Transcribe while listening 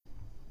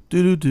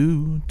Do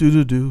do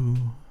do do.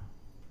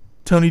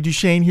 Tony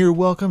Duchesne here.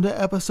 Welcome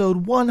to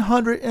episode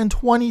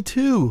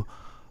 122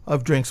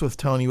 of Drinks with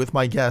Tony with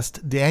my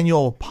guest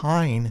Daniel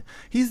Pyne.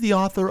 He's the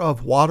author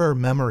of Water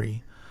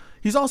Memory.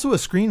 He's also a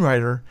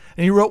screenwriter,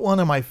 and he wrote one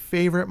of my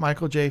favorite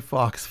Michael J.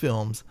 Fox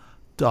films,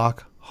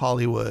 Doc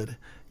Hollywood.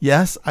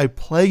 Yes, I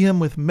plague him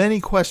with many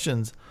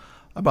questions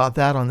about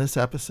that on this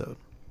episode.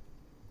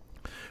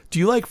 Do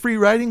you like free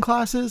writing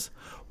classes?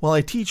 Well,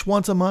 I teach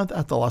once a month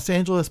at the Los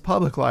Angeles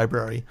Public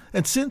Library,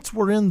 and since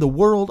we're in the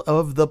world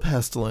of the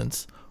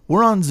pestilence,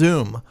 we're on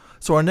Zoom.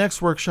 So our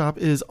next workshop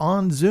is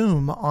on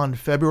Zoom on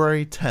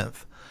February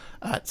 10th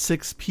at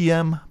 6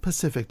 p.m.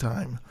 Pacific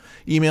time.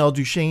 Email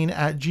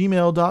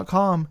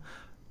duchesne@gmail.com,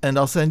 and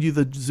I'll send you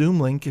the Zoom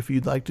link if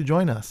you'd like to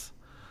join us.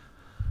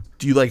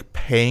 Do you like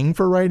paying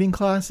for writing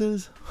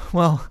classes?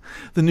 Well,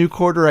 the new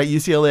quarter at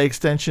UCLA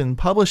Extension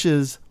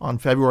publishes on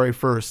February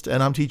 1st,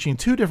 and I'm teaching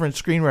 2 different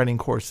screenwriting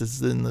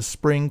courses in the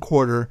spring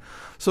quarter.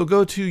 So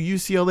go to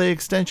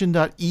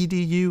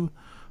uclaextension.edu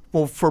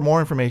for more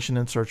information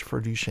and search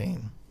for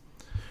Duchesne.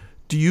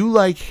 Do you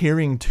like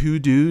hearing 2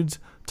 dudes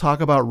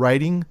talk about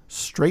writing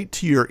straight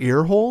to your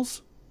ear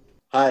holes?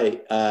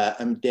 Hi,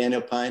 I'm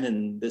Daniel Pyne,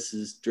 and this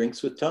is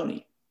Drinks with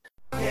Tony.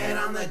 Get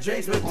on the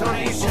Drinks with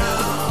Tony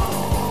show.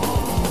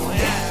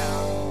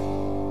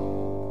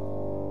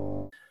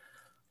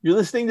 You're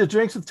listening to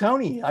Drinks with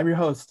Tony. I'm your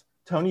host,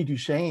 Tony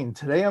Duchesne.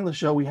 Today on the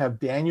show, we have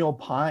Daniel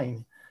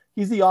Pyne.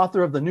 He's the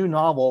author of the new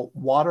novel,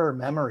 Water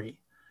Memory.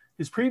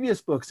 His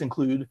previous books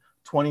include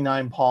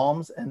 29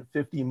 Palms and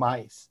 50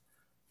 Mice.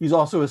 He's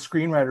also a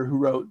screenwriter who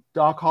wrote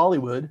Doc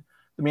Hollywood,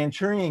 The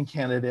Manchurian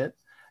Candidate,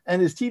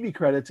 and his TV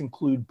credits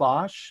include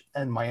Bosch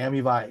and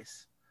Miami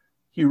Vice.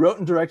 He wrote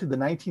and directed the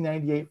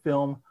 1998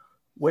 film,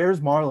 Where's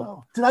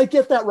Marlowe? Did I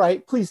get that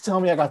right? Please tell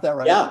me I got that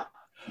right.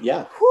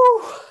 Yeah.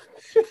 Whew.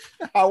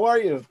 How are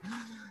you?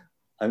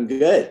 I'm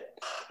good.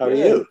 How are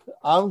you?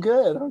 I'm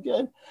good.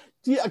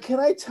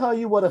 Can I tell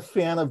you what a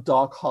fan of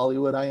Doc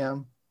Hollywood I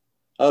am?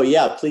 Oh,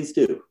 yeah, please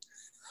do.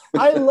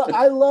 I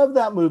love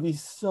that movie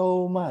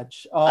so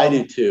much. I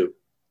do too.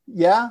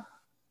 Yeah?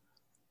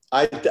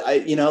 I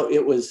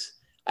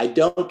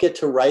don't get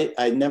to write.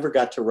 I never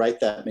got to write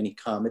that many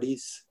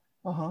comedies.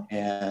 Uh-huh.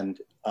 And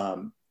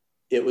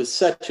it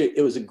was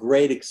a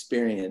great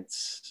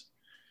experience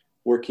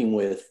working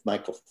with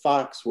Michael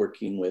Fox,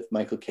 working with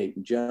Michael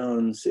Caton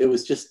Jones. It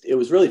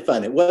was really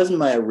fun. It wasn't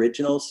my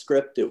original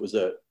script.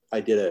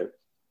 I did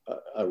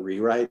a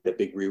rewrite, a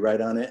big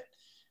rewrite on it.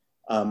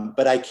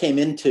 But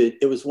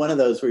it was one of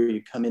those where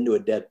you come into a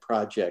dead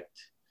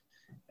project,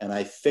 and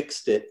I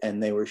fixed it, and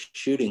they were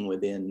shooting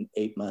within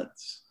 8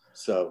 months.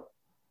 So,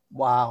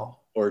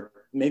 wow. Or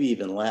maybe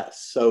even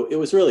less. So it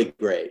was really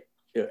great.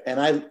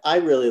 And I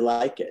really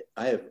like it.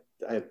 I have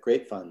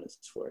great fondness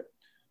for it.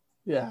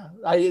 Yeah,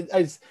 I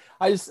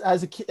just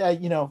as a kid,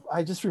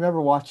 I just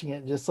remember watching it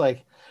and just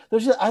like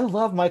I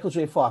love Michael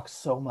J. Fox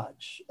so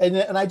much,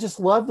 and I just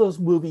love those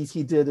movies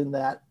he did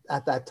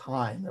at that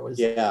time. There was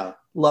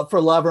Love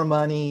for Love or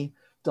Money,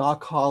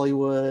 Doc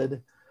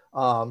Hollywood.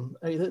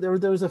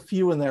 There was a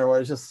few in there where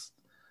it's just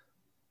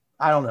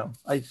I don't know.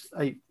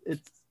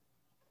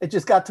 It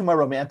just got to my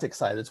romantic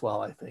side as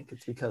well. I think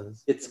it's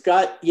because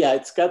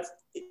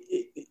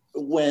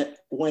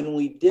when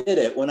we did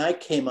it, when I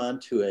came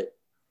onto it.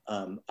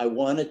 I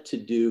wanted to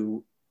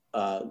do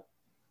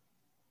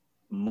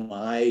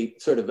my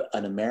sort of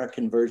an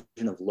American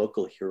version of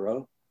Local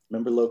Hero.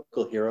 Remember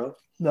Local Hero?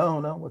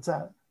 No, what's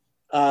that?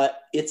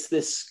 It's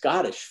this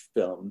Scottish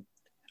film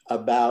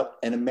about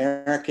an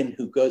American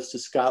who goes to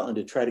Scotland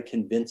to try to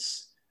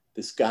convince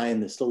this guy in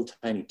this little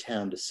tiny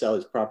town to sell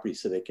his property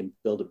so they can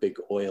build a big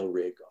oil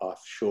rig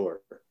offshore.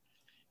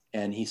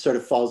 And he sort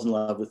of falls in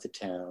love with the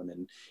town.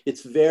 And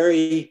it's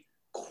very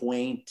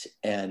quaint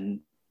and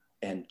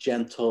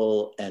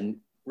gentle and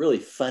really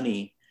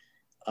funny,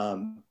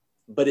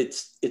 but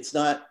it's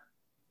not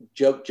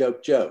joke.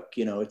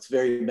 It's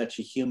very much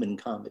a human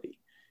comedy,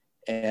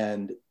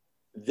 and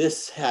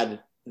this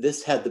had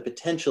the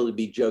potential to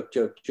be joke,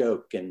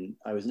 and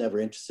I was never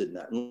interested in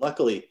that. And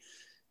luckily,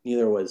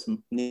 neither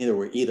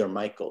were either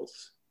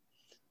Michaels.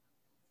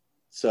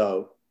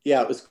 So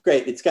yeah, it was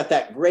great. It's got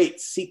that great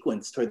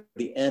sequence toward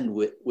the end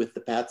with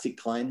the Patsy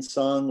Cline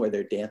song where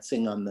they're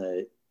dancing on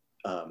the.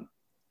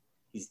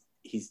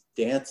 He's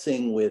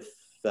dancing with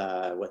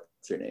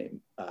what's her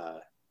name?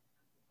 I'm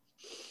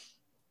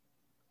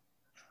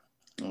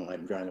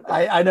drawing a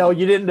blank. I know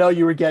you didn't know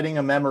you were getting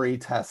a memory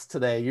test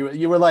today.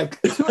 You were like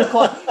 2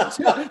 o'clock.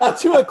 At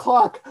 2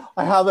 o'clock,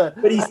 I have a.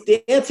 But he's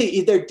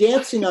dancing. They're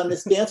dancing on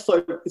this dance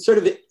floor, sort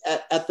of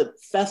at the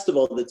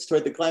festival that's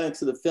toward the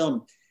climax of the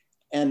film.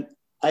 And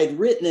I'd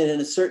written it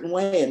in a certain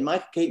way, and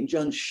Michael Caton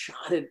Jones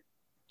shot it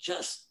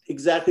just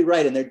exactly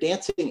right. And they're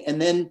dancing, and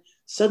then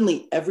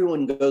suddenly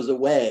everyone goes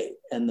away,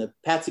 and the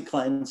Patsy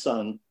Cline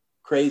song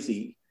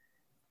 "Crazy"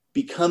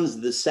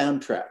 becomes the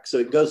soundtrack. So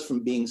it goes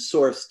from being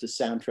source to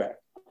soundtrack,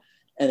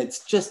 and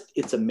it's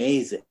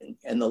amazing.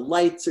 And the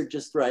lights are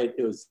just right.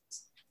 It was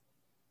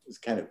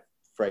kind of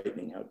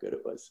frightening how good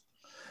it was.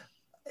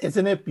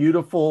 Isn't it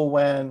beautiful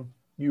when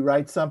you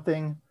write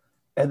something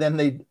and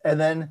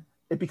then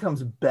it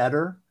becomes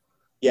better.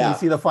 When you Yeah,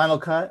 see the final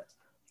cut.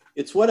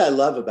 it's what I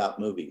love about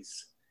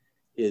movies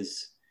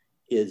is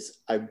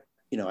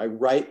I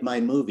write my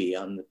movie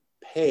on the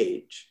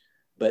page,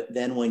 but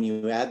then when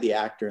you add the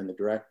actor and the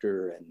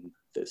director and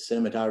the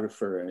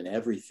cinematographer and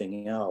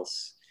everything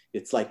else,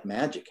 it's like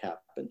magic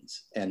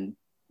happens, and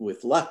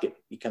with luck it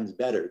becomes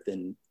better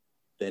than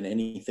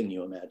anything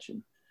you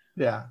imagine.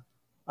 Yeah,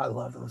 I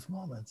love those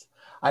moments.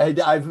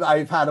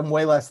 I've had them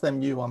way less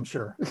than you, I'm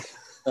sure.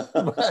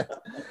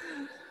 But,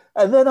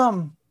 and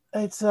then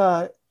it's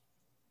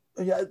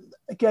yeah,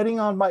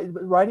 getting on my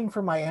writing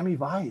for Miami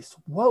Vice.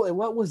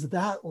 What was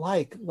that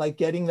like? Like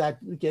getting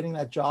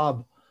that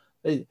job.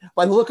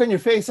 By the look on your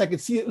face, I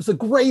could see it was the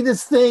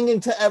greatest thing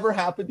to ever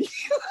happen to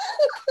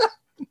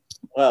you.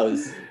 Well,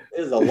 it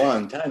was a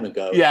long time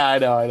ago. Yeah, I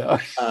know.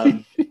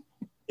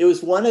 It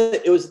was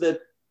the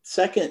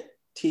second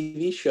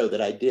TV show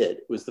that I did.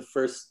 It was the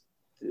first.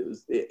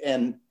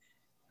 And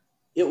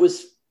it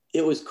was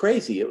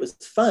crazy. It was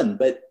fun,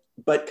 but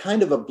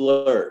kind of a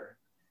blur,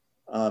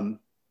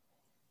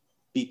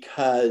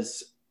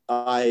 because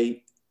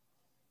I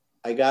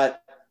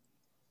got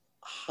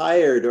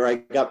hired, or I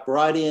got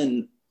brought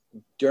in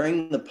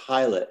during the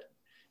pilot,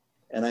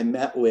 and I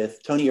met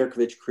with Tony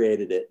Yerkovich,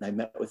 created it, and I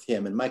met with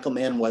him, and Michael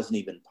Mann wasn't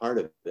even part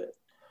of it.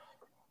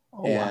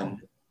 Oh, wow.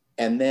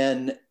 And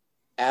then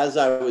as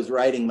I was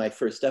writing my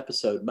first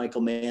episode,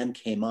 Michael Mann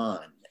came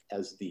on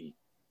as the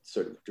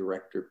sort of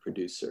director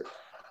producer.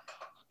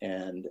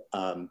 And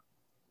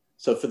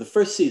so for the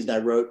first season, I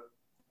wrote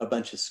a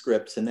bunch of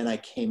scripts, and then I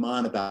came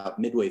on about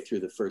midway through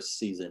the first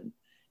season,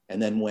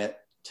 and then went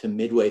to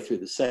midway through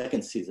the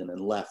second season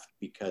and left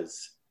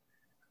because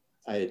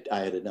I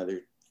had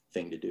another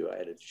thing to do. I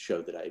had a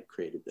show that I had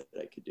created that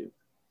I could do.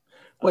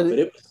 But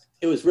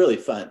it was really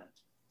fun.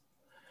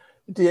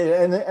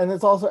 Yeah, and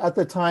it's also at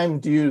the time.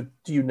 Do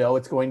you know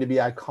it's going to be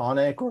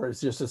iconic, or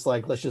is it just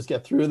like, let's just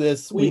get through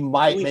this? We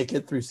might make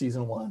it through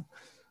season one.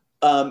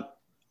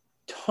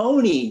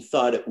 Tony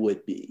thought it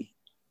would be.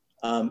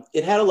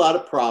 It had a lot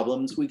of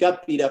problems. We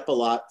got beat up a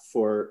lot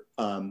for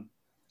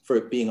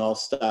it being all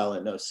style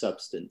and no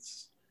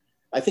substance.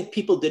 I think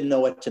people didn't know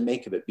what to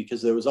make of it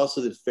because there was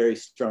also this very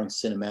strong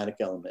cinematic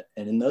element.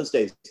 And in those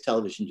days,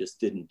 television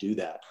just didn't do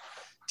that.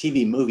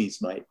 TV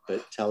movies might,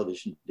 but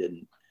television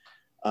didn't.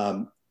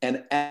 And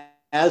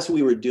as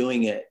we were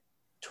doing it,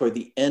 toward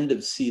the end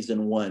of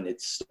season one, it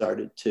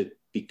started to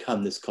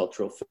become this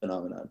cultural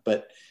phenomenon.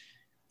 But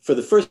for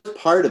the first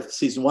part of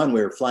season one,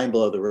 we were flying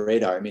below the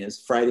radar. I mean,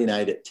 it's Friday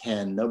night at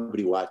 10.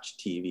 Nobody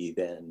watched TV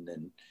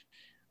then.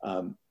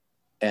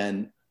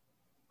 And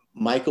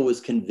Michael was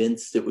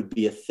convinced it would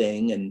be a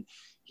thing. And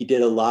he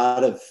did a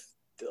lot of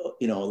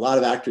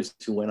actors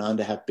who went on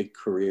to have big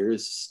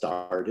careers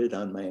started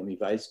on Miami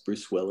Vice.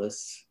 Bruce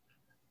Willis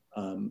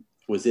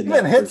was in that. He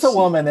even hits a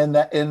woman in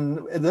that.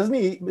 Isn't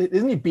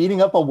he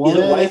beating up a woman?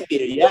 He's a wife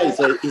beater. Yeah,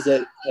 he's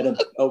a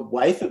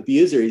wife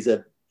abuser. He's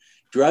a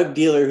drug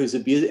dealer who's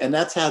abused, and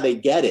that's how they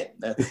get him.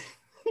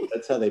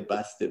 That's how they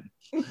bust him.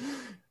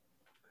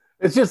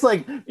 It's just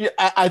like,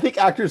 I think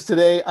actors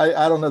today,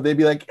 I don't know, they'd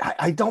be like,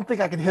 I don't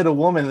think I can hit a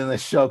woman in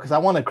this show because I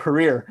want a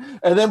career.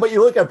 And then, but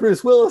you look at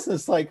Bruce Willis and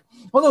it's like,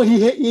 oh no, he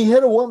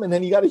hit a woman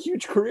and he got a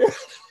huge career.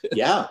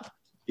 Yeah.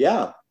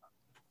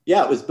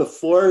 It was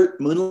before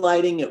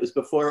Moonlighting. It was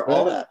before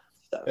all that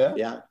stuff.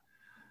 Yeah.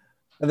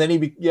 And then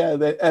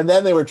and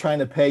then they were trying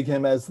to peg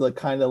him as the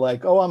kind of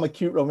like, oh, I'm a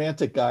cute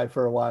romantic guy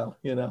for a while,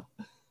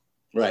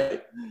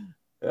 Right.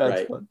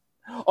 That's fun.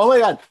 Oh my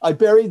God, I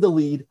buried the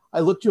lead.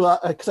 I looked you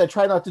up because I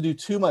try not to do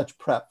too much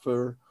prep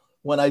for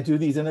when I do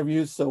these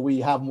interviews, so we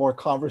have more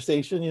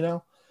conversation,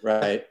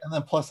 Right. And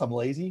then plus I'm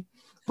lazy.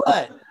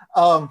 But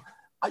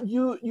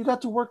you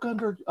got to work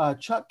under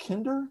Chuck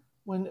Kinder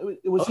when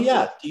it was. Oh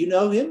yeah, do you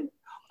know him?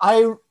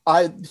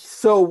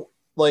 So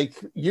like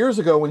years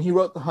ago when he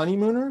wrote The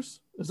Honeymooners,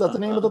 is that the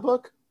name of the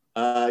book?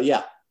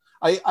 Yeah.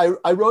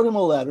 I wrote him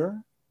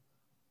a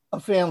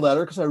fan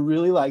letter because I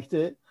really liked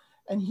it.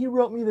 And he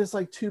wrote me this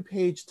like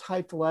 2-page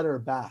typed letter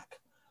back.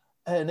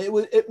 And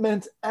it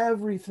meant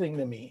everything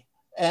to me.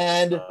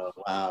 And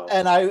wow.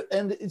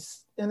 And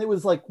it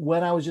was like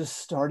when I was just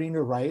starting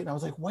to write, and I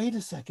was like, wait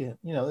a second,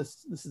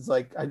 this is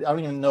like, I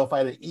don't even know if I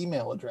had an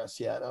email address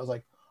yet. I was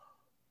like,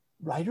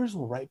 writers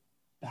will write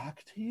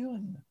back to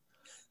you,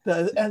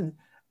 it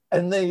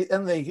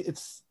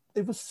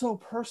was so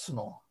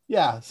personal.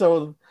 Yeah.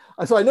 So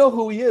I know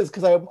who he is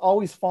because I'm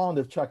always fond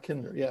of Chuck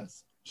Kinder.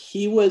 Yes.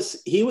 He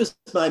was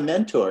my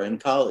mentor in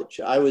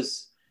college. I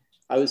was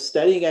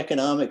studying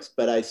economics,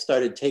 but I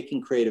started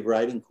taking creative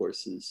writing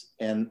courses,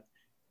 and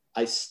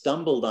I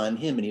stumbled on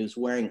him, and he was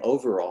wearing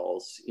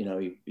overalls.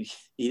 He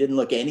didn't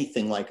look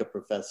anything like a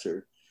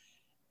professor,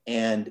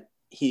 and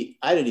I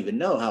didn't even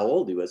know how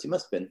old he was. He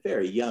must have been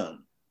very young,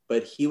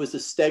 but he was a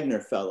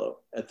Stegner fellow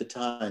at the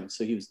time.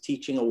 So he was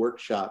teaching a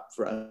workshop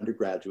for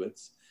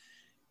undergraduates,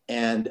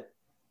 and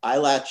I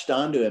latched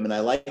onto him, and I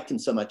liked him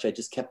so much, I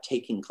just kept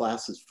taking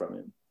classes from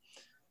him.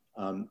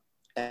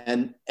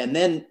 And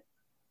then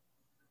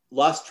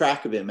lost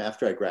track of him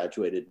after I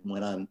graduated and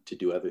went on to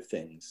do other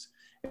things.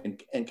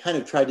 and kind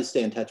of tried to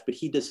stay in touch, but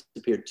he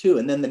disappeared too.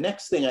 And then the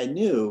next thing I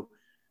knew,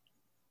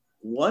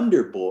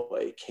 Wonder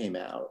Boy came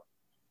out,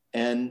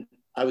 and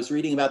I was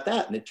reading about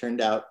that, and it turned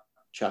out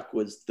Chuck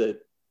was the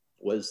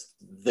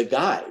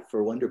guy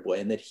for Wonder Boy,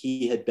 and that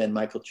he had been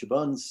Michael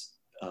Chabon's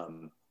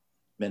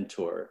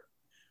mentor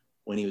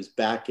when he was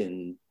back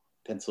in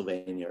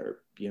Pennsylvania or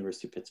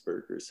University of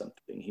Pittsburgh or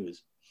something.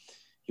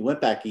 He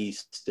went back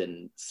east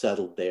and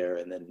settled there,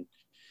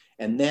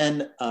 and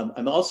then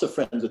I'm also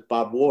friends with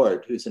Bob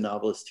Ward, who's a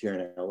novelist here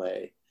in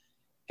LA,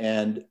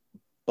 and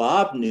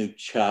Bob knew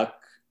Chuck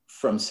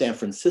from San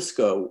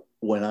Francisco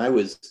when I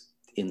was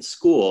in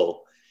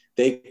school.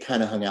 They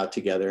kind of hung out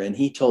together, and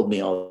he told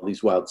me all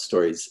these wild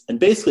stories. And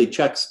basically,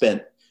 Chuck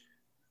spent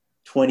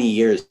 20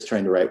 years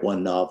trying to write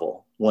one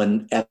novel,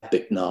 one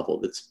epic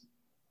novel that's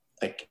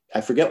like,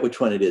 I forget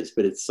which one it is,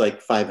 but it's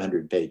like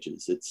 500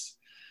 pages. It's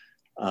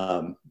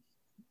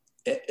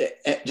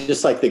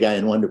just like the guy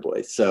in Wonder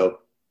Boy. So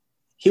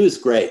he was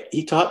great.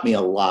 He taught me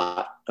a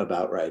lot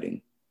about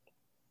writing.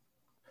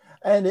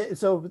 And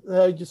so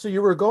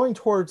you were going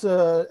towards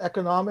an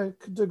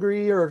economic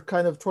degree, or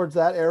kind of towards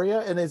that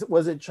area. And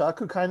was it Chuck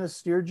who kind of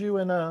steered you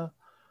in a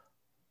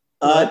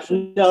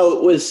direction? No,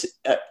 it was,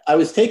 I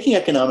was taking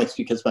economics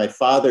because my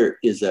father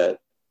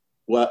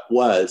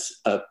was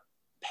a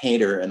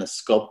painter and a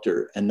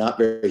sculptor and not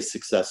very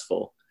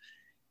successful,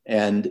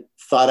 and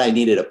thought I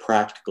needed a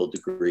practical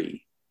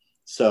degree.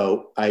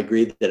 So I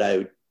agreed that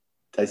I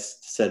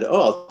said,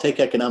 oh, I'll take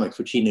economics,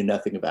 which he knew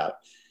nothing about.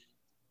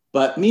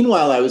 But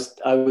meanwhile, I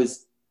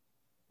was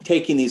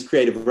taking these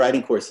creative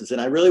writing courses, and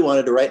I really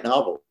wanted to write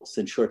novels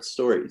and short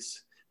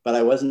stories, but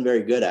I wasn't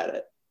very good at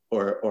it,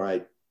 or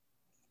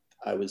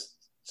I was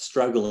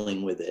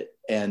struggling with it.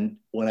 And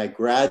when I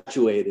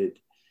graduated,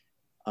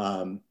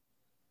 on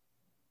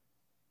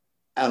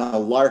a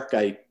lark,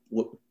 I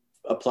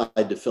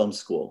applied to film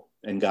school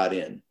and got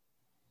in.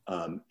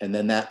 And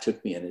then that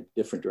took me in a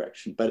different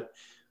direction. But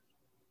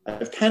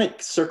I've kind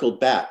of circled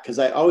back because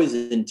I always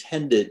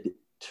intended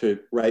to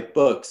write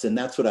books, and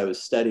that's what I was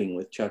studying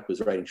with Chuck,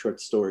 was writing short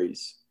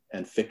stories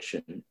and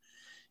fiction.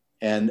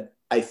 And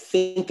I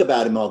think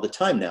about him all the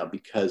time now,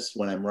 because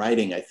when I'm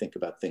writing, I think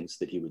about things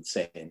that he would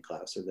say in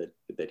class, or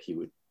that he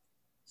would,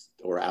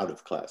 or out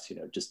of class,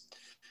 just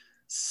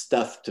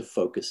stuff to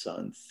focus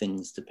on,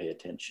 things to pay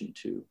attention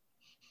to.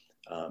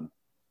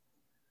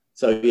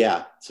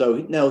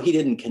 So no, he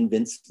didn't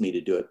convince me to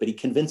do it, but he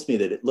convinced me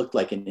that it looked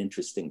like an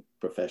interesting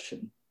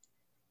profession.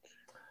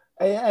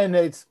 And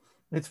it's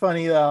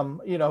funny,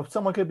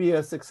 someone could be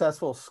a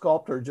successful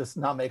sculptor, just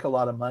not make a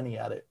lot of money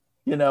at it.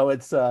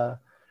 It's the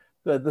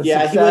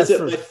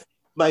success.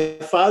 My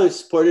father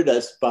supported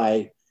us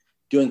by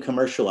doing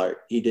commercial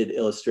art. He did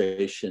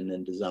illustration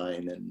and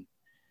design,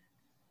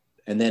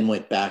 and then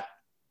went back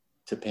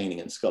to painting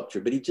and sculpture.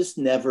 But he just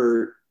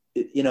never,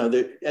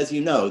 as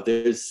you know,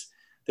 there's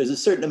a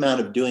certain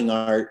amount of doing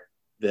art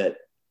that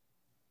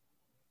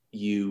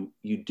you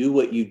do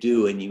what you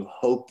do, and you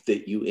hope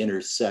that you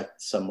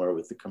intersect somewhere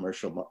with the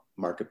commercial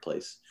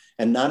marketplace.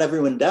 And not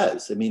everyone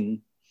does. I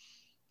mean,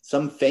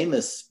 some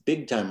famous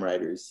big time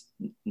writers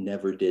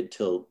never did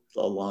till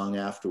long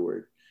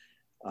afterward.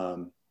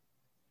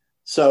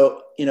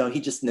 So, he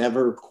just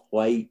never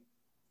quite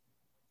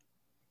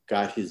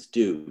got his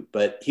due,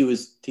 but he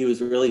was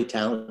really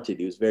talented.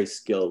 He was very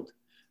skilled,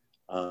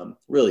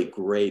 really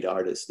great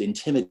artist,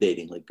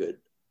 intimidatingly good,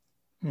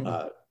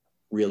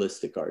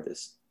 realistic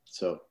artist.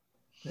 So,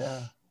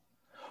 yeah.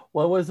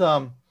 What was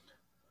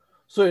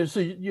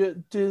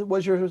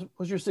was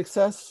your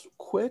success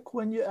quick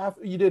when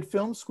you did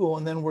film school,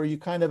 and then were you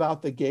kind of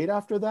out the gate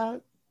after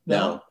that?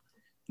 No,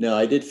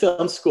 I did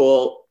film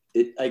school.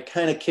 I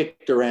kind of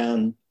kicked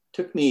around.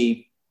 Took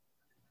me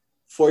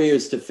 4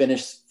 years to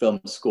finish film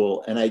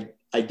school, and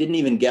I didn't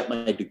even get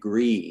my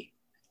degree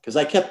because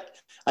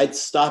I'd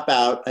stop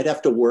out. I'd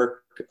have to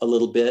work a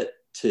little bit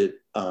to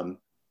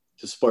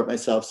support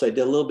myself. So I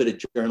did a little bit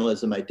of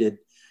journalism. I did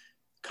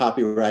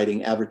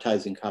copywriting,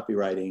 advertising,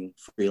 copywriting,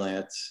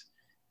 freelance.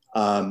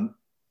 And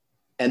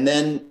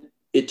then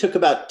it took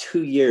about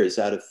 2 years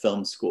out of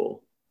film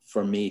school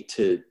for me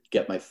to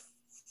get my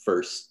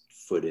first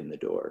foot in the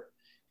door.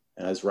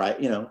 And I was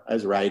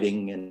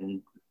writing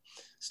and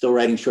still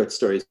writing short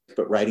stories,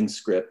 but writing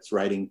scripts,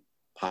 writing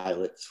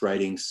pilots,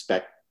 writing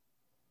spec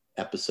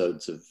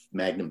episodes of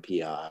Magnum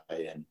PI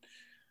and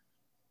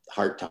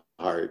Heart to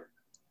Heart,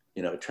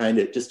 trying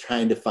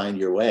to find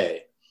your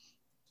way.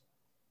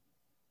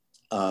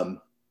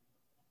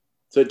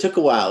 So it took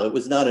a while. It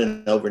was not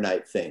an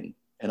overnight thing.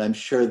 And I'm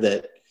sure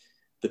that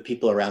the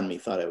people around me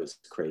thought I was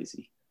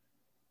crazy.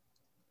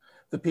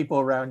 The people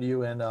around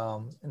you in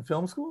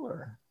film school,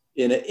 or?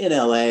 In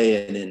LA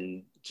and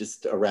in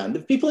just around. The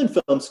people in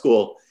film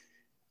school,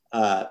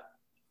 that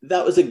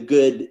was a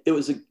good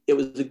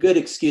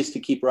excuse to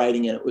keep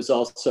writing. And it was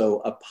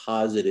also a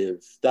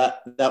positive,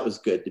 that was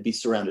good to be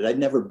surrounded. I'd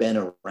never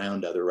been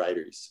around other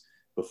writers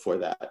before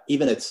that.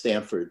 Even at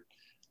Stanford,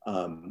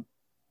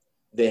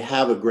 they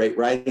have a great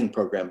writing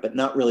program, but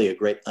not really a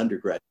great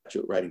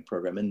undergraduate writing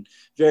program. And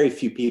very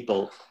few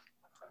people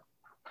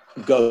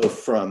go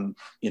from,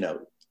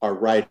 are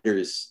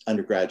writers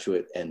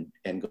undergraduate and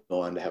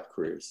go on to have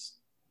careers.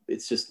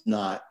 It's just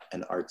not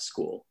an art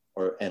school,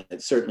 and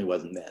it certainly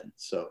wasn't then.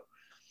 So,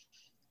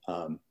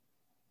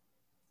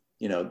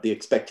 the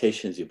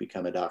expectation is you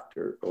become a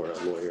doctor or a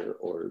lawyer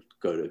or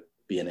go to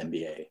be an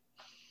MBA.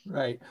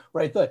 Right.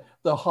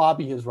 The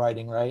hobby is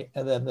writing, right?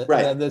 And then, and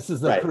then this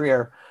is the right.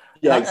 career.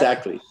 Yeah,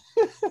 exactly.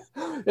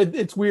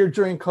 It's weird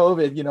during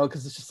COVID,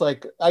 because it's just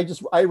like,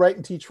 I write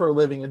and teach for a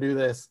living and do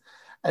this.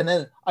 And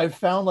then I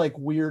found like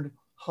weird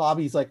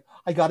hobbies. Like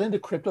I got into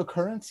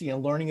cryptocurrency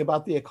and learning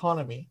about the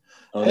economy.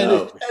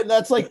 And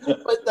that's like,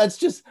 but that's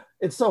just,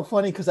 it's so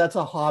funny because that's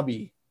a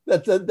hobby.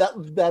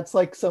 That's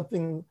like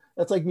something,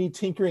 that's like me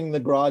tinkering in the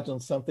garage on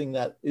something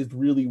that is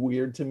really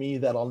weird to me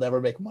that I'll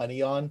never make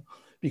money on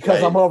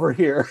because I'm over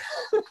here.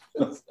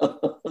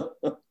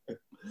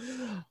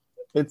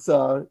 It's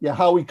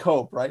how we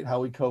cope, right?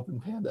 How we cope in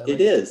pandemic.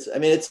 It is. I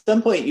mean, at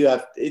some point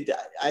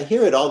I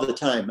hear it all the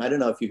time. I don't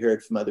know if you hear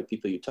it from other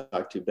people you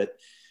talk to, but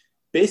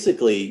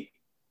basically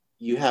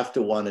you have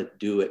to want to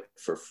do it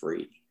for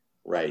free,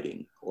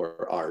 writing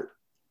or art.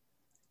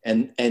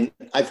 And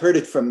I've heard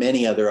it from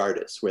many other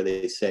artists where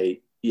they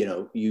say,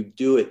 you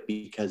do it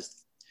because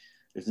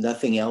there's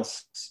nothing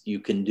else you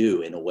can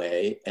do in a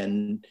way,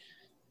 and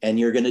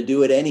you're going to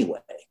do it anyway.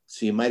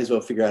 So you might as well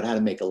figure out how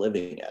to make a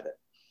living at it.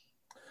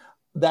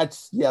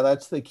 That's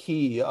the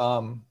key.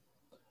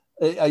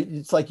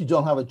 It's like you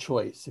don't have a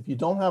choice. If you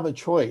don't have a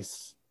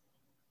choice,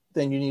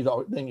 then you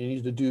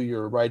need to do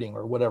your writing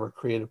or whatever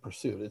creative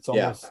pursuit. It's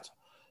almost,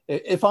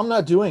 if I'm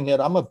not doing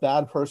it, I'm a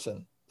bad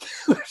person.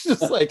 It's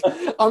just like,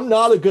 I'm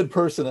not a good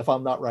person if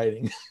I'm not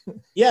writing.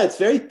 Yeah,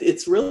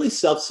 it's really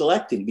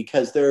self-selecting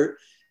because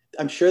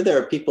I'm sure there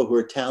are people who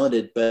are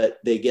talented, but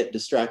they get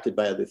distracted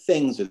by other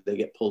things or they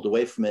get pulled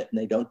away from it and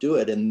they don't do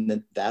it.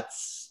 And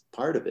that's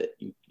part of it.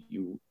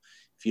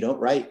 If you don't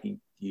write,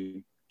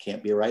 you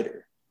can't be a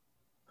writer.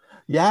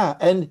 Yeah.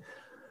 And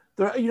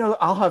there,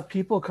 I'll have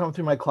people come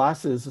through my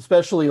classes,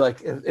 especially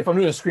like if I'm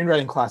doing a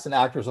screenwriting class and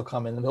actors will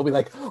come in and they'll be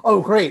like,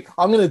 oh, great,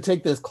 I'm going to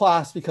take this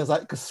class because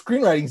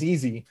screenwriting's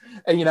easy.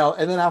 And,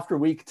 and then after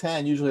week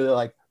 10, usually they're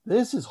like,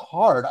 this is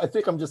hard. I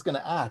think I'm just going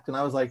to act. And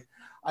I was like,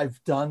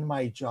 I've done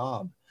my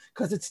job,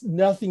 because it's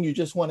nothing you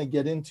just want to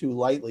get into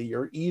lightly.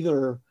 You're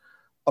either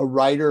a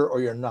writer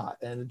or you're not.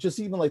 And just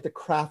even like the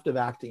craft of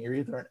acting, you're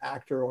either an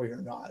actor or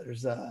you're not.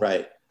 There's a,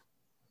 right.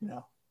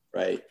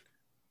 Right.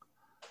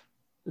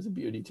 There's a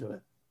beauty to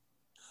it.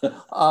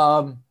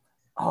 I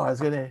was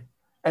gonna,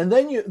 and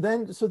then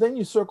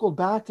you circled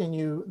back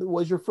and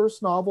was your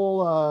first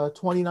novel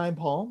 29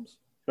 Palms?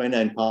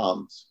 29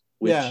 Palms,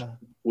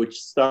 which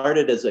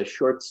started as a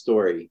short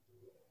story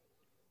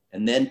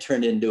and then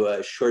turned into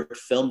a short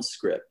film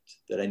script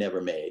that I never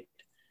made,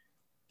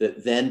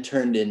 that then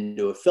turned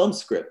into a film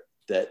script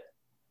that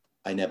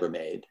I never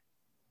made.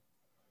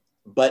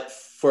 But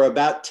for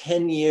about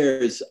 10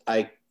 years,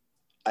 I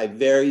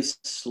very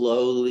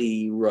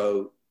slowly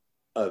wrote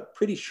a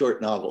pretty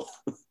short novel.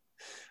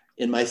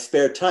 In my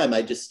spare time,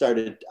 I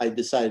decided I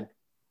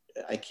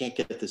can't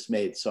get this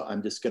made, so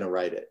I'm just going to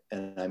write it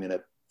and I'm going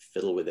to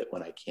fiddle with it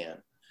when I can.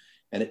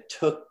 And it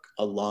took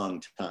a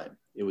long time.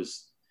 It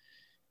was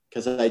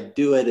because I'd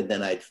do it and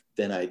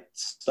then I'd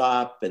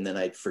stop and then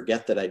I'd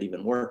forget that I'd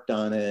even worked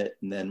on it.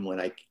 And then when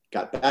I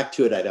got back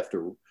to it, I'd have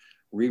to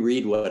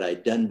reread what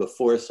I'd done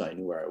before so I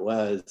knew where I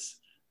was.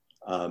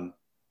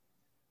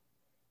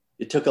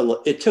 It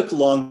took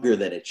longer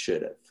than it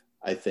should have,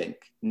 I think.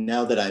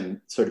 Now that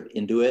I'm sort of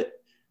into it,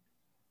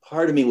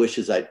 part of me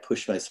wishes I'd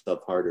pushed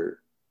myself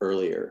harder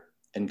earlier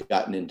and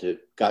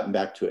gotten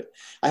back to it.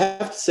 I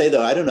have to say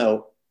though, I don't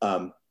know,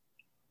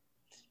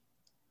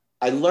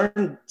 I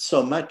learned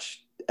so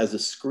much as a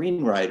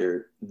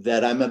screenwriter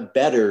that I'm a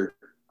better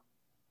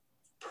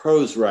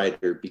prose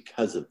writer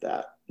because of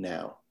that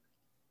now.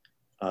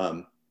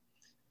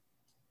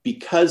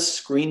 Because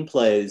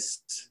screenplays,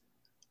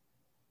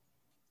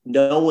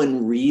 no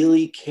one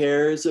really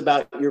cares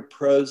about your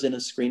prose in a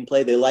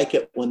screenplay. They like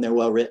it when they're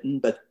well written,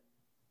 but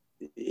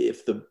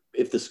if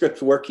the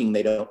script's working,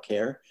 they don't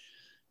care.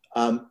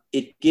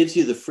 It gives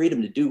you the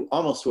freedom to do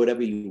almost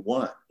whatever you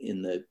want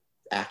in the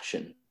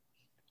action,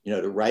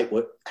 to write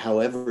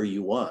however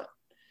you want.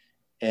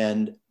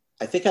 And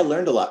I think I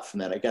learned a lot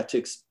from that. I got to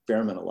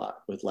experiment a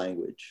lot with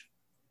language.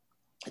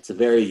 It's a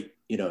very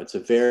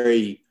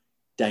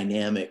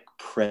dynamic,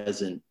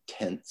 present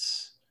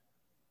tense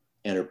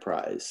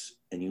enterprise,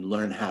 and you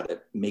learn how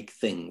to make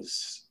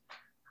things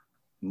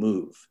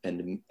move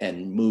and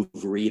move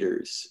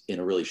readers in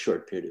a really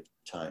short period of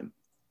time.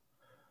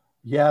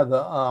 Yeah,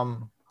 the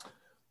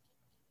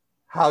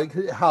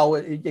how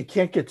it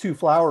can't get too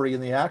flowery in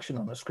the action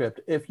on the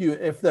script. If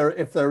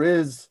there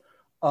is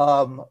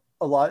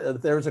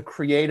if there's a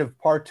creative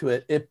part to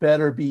it, it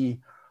better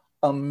be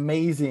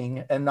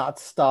amazing and not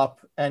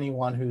stop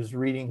anyone who's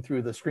reading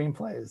through the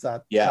screenplay. Is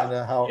that kind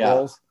of how it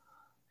rolls?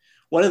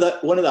 One of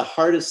the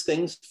hardest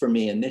things for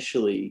me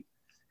initially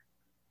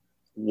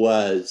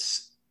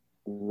was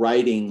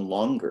writing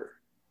longer,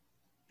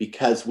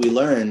 because we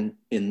learn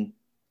in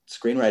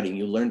screenwriting,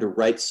 you learn to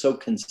write so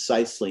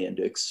concisely and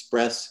to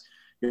express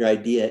your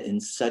idea in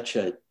such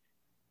a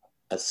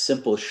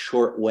simple,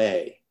 short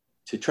way,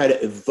 to try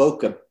to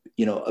evoke a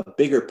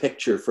bigger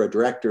picture for a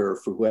director or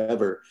for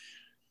whoever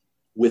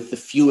with the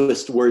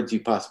fewest words you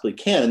possibly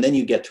can. And then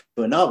you get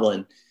to a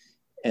novel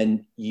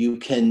and you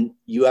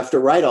have to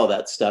write all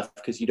that stuff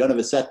because you don't have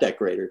a set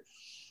decorator.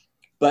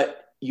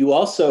 But you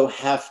also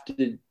have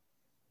to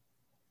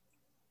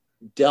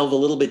delve a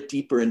little bit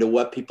deeper into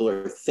what people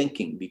are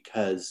thinking,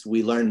 because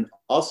we learn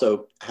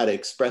also how to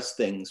express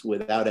things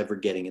without ever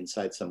getting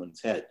inside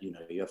someone's head. You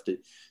have to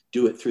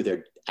do it through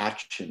their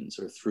actions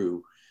or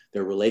through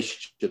their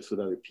relationships with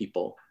other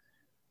people.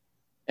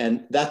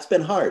 And that's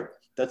been hard.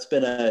 That's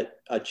been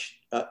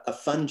a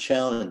fun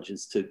challenge,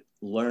 is to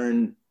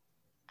relearn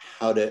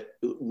how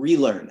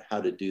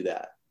to do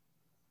that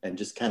and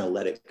just kind of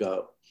let it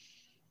go.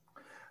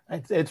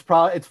 It's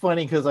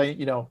funny because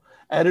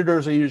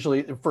editors are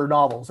usually, for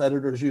novels,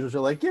 editors usually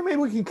are like, yeah, maybe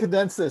we can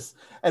condense this.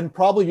 And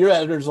probably your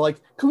editors are like,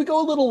 can we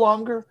go a little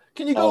longer?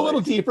 Can you go a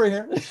little deeper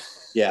here?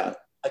 Yeah.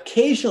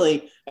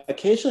 Occasionally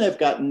I've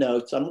gotten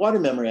notes on Water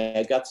Memory.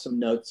 I got some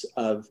notes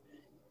of,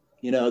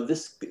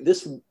 this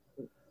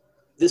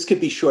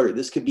could be shorter.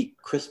 This could be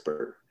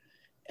crisper.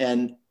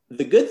 And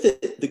the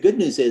good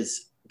news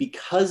is,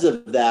 because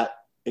of that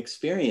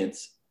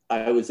experience,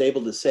 I was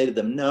able to say to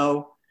them,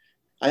 no,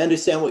 I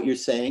understand what you're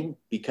saying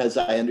because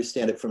I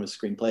understand it from a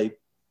screenplay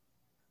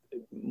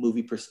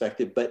movie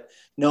perspective, but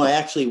no, I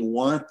actually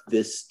want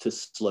this to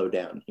slow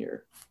down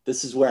here.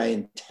 This is where I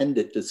intend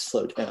it to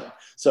slow down.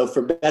 So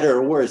for better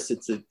or worse,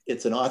 it's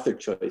an author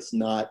choice, it's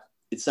not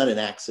an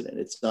accident.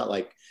 It's not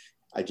like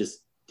I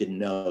just didn't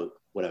know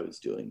what I was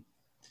doing.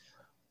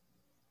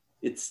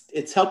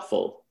 It's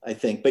helpful, I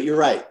think, but you're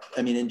right.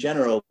 I mean, in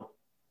general,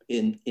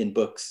 in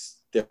books,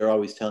 they're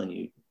always telling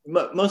you,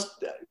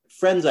 most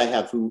friends I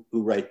have who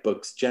write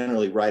books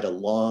generally write a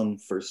long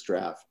first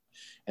draft,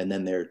 and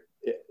then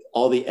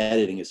all the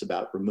editing is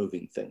about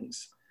removing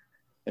things.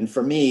 And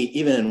for me,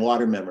 even in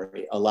Water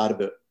Memory, a lot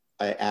of it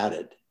I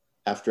added.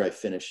 After I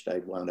finished, I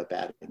wound up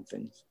adding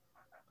things.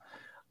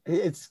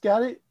 It's got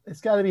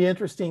to be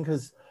interesting,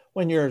 because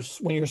when you're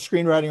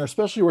screenwriting, or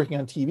especially working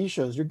on TV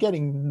shows, you're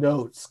getting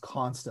notes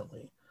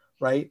constantly,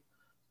 right?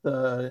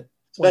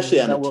 Especially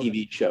on a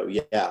TV show,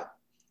 yeah.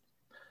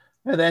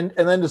 And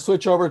then to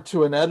switch over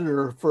to an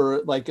editor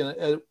for like in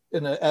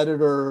an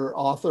editor,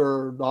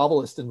 author,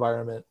 novelist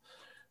environment,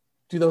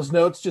 do those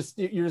notes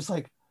you're just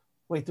like,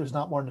 wait, there's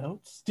not more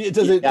notes?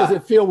 Does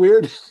it feel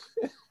weird?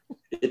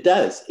 It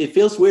does. It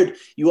feels weird.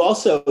 You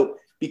also,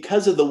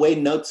 because of the way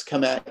notes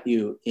come at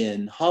you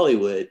in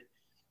Hollywood,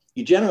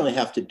 you generally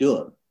have to do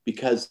them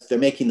because they're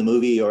making the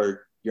movie,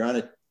 or you're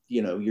on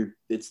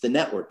it's the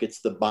network,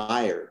 it's the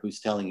buyer who's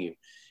telling you.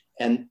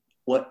 And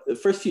the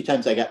first few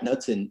times I got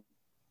notes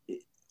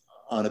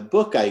on a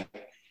book, I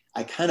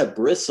kind of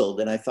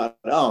bristled and I thought,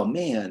 oh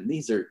man,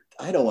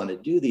 I don't want to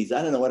do these.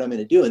 I don't know what I'm going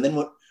to do. And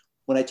then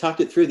when I talked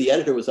it through, the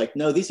editor was like,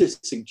 no, these are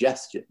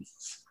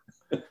suggestions.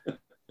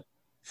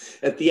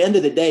 At the end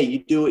of the day,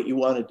 you do what you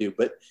want to do,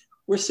 but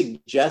we're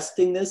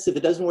suggesting this. If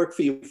it doesn't work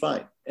for you,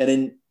 fine.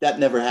 And that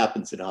never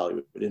happens in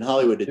Hollywood. But in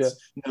Hollywood, it's,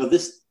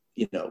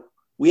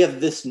 we have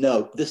this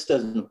note, this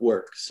doesn't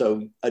work.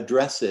 So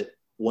address it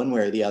one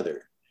way or the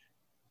other.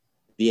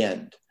 The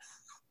end.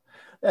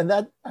 And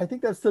I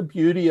think that's the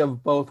beauty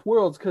of both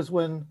worlds, because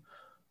when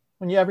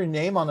you have your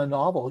name on a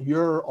novel,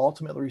 you're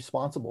ultimately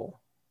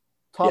responsible,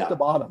 top to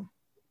bottom.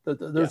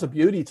 There's a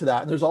beauty to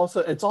that, and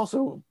it's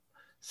also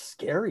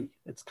scary.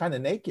 It's kind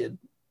of naked,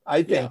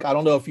 I think. I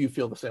don't know if you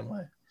feel the same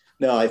way.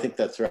 No, I think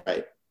that's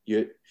right.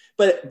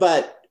 But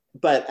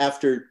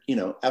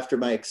after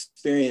my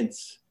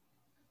experience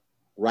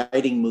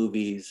writing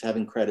movies,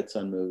 having credits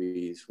on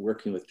movies,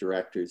 working with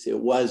directors, it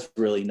was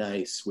really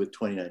nice with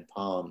 29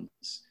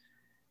 Palms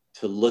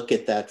to look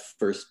at that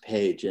first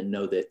page and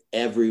know that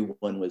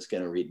everyone was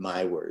going to read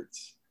my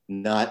words,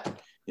 not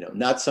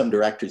some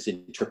director's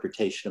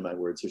interpretation of my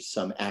words or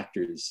some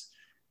actor's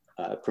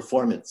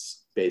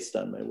performance based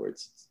on my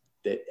words.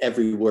 That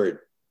every word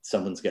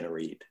someone's going to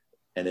read,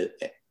 and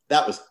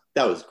that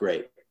was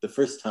great. The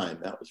first time,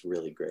 that was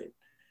really great.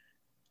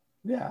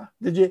 Yeah.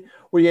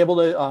 Were you able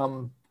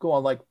to go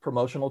on like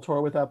promotional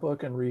tour with that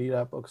book and read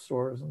at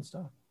bookstores and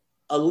stuff?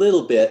 A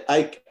little bit.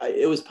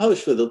 It was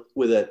published with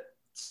a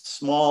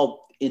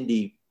small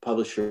indie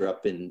publisher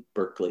up in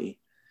Berkeley.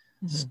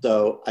 Mm-hmm.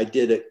 So I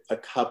did a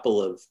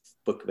couple of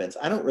book events.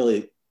 I don't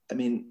really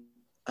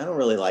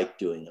like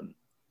doing them,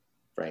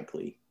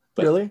 frankly.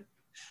 But really?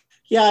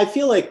 Yeah, I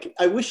feel like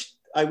I wish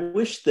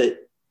that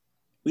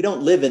we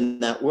don't live in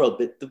that world,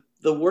 but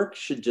the work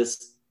should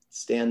just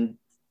stand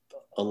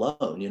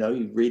alone.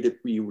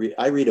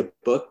 I read a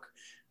book.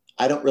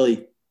 I don't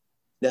really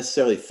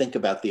necessarily think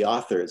about the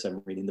author as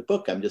I'm reading the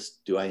book.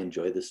 Do I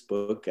enjoy this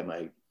book? Am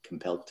I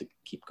compelled to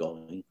keep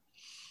going?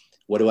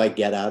 What do I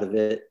get out of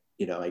it?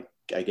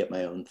 I get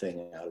my own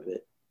thing out of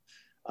it.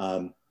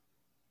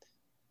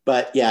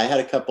 But yeah, I had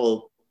a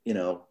couple,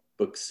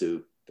 Book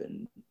Soup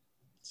and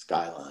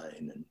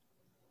Skyline, and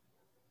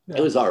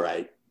it was all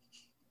right.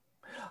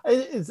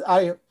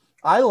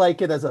 I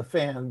like it as a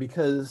fan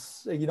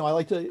because I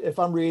like to, if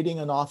I'm reading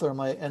an author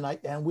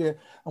and we're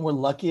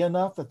lucky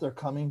enough that they're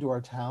coming to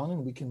our town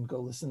and we can go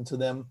listen to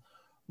them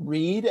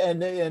read,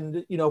 and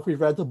if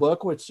we've read the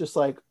book, it's just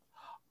like,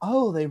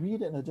 oh, they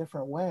read it in a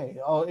different way.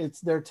 Oh, it's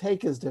their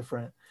take is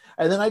different.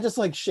 And then I just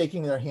like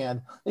shaking their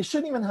hand. They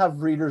shouldn't even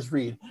have readers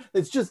read.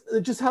 It's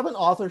just have an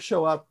author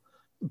show up,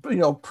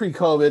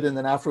 pre-COVID and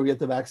then after we get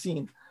the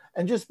vaccine,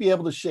 and just be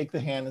able to shake the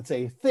hand and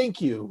say thank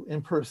you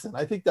in person.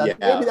 I think that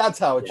maybe that's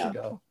how it should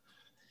go.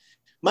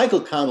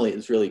 Michael Connelly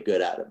is really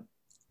good at them.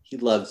 He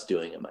loves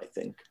doing them, I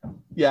think.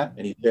 Yeah.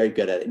 And he's very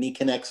good at it. And he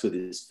connects with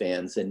his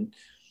fans, and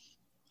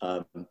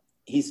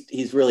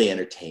he's really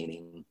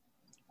entertaining.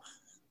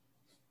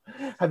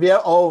 Have you?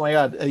 Oh my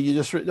God! Have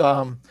you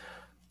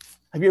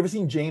ever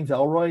seen James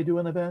Elroy do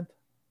an event?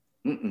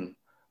 Mm-mm.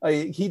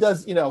 He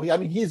does.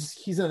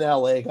 He's an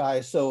LA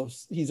guy, so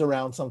he's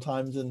around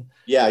sometimes. And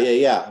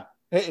yeah.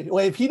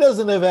 If he does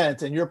an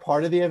event and you're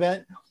part of the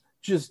event,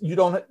 he's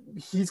going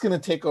to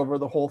take over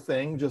the whole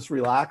thing. Just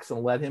relax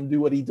and let him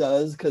do what he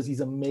does because he's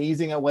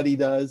amazing at what he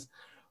does.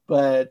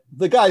 But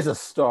the guy's a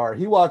star.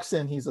 He walks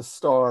in, he's a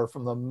star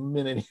from the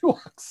minute he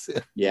walks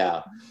in.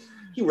 Yeah,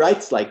 he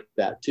writes like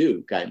that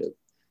too, kind of.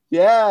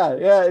 Yeah,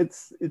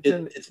 it's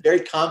very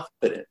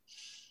confident.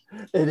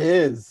 It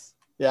is,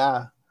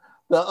 yeah.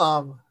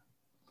 I'm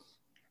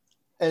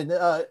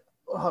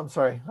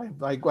sorry,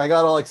 I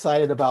got all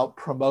excited about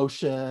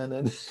promotion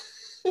and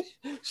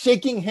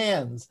shaking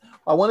hands.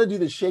 I want to do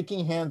the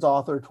shaking hands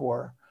author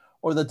tour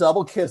or the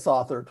double kiss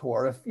author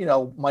tour if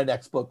my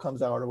next book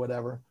comes out or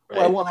whatever. Right.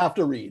 Or I won't have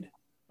to read.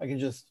 I can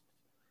just.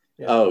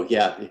 Yeah. Oh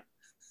yeah.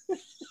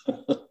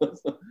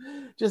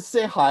 Just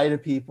say hi to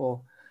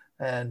people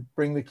and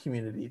bring the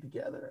community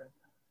together.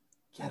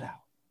 Get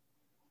out.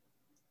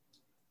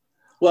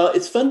 Well,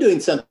 it's fun doing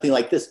something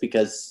like this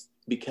because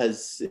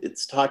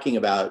it's talking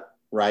about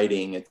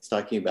writing. It's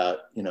talking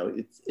about,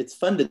 it's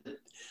fun to,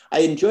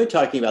 I enjoy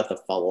talking about the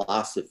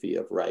philosophy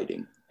of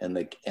writing and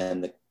the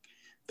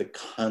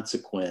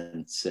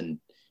consequence and,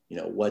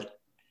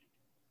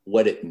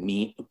 what it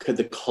means,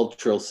 the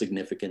cultural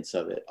significance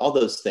of it. All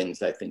those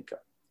things I think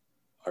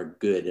are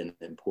good and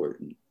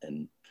important,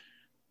 and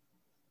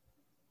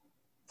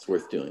it's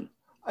worth doing.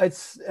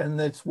 It's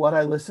what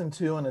I listen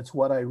to, and it's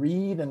what I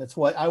read, and it's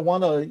what I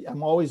want to.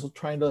 I'm always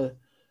trying to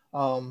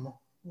learn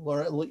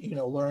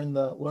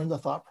the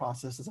thought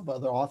processes of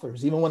other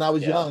authors. Even when I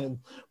was young,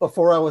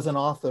 before I was an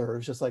author,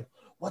 it's just like,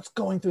 what's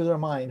going through their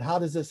mind? How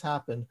does this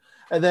happen?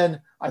 And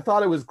then I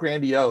thought it was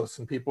grandiose,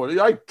 and people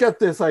were, I get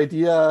this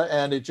idea,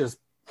 and it just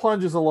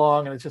plunges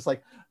along, and it's just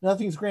like,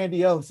 nothing's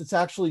grandiose. It's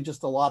actually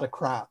just a lot of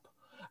crap.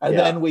 And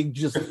then we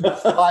just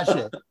flash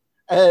it.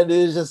 And it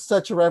is just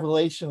such a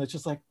revelation. It's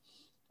just like,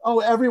 oh,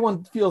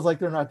 everyone feels like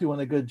they're not doing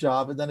a good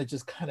job. And then it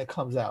just kind of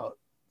comes out.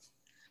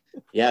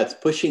 Yeah, it's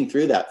pushing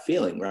through that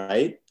feeling,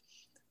 right?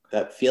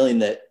 That feeling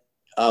that,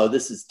 oh,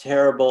 this is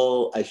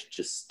terrible. I should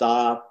just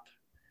stop.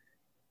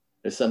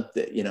 There's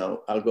something,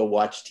 I'll go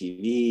watch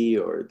TV,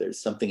 or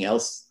there's something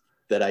else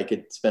that I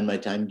could spend my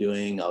time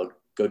doing. I'll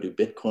go do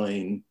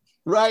Bitcoin.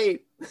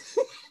 Right.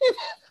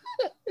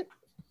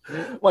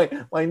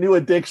 my new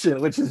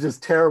addiction, which is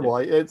just terrible.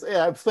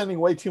 I'm spending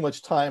way too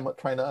much time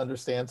trying to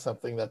understand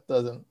something that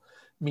doesn't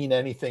mean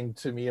anything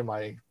to me and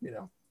my,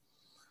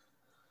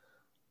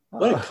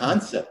 What a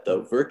concept,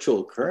 though,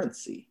 virtual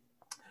currency.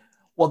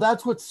 Well,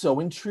 that's what's so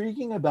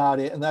intriguing about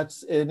it, and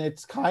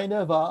it's kind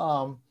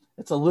of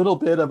it's a little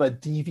bit of a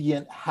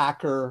deviant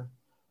hacker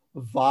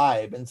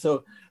vibe, and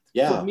so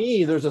for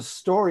me, there's a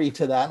story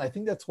to that, and I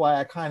think that's why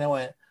I kind of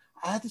went,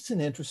 that's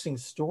an interesting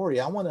story.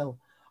 I want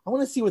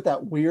to see what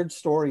that weird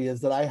story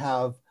is that I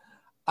have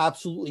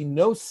absolutely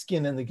no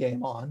skin in the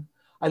game on.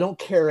 I don't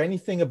care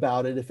anything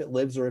about it if it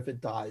lives or if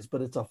it dies,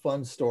 but it's a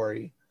fun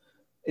story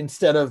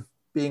instead of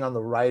being on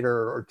the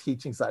writer or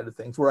teaching side of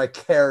things where I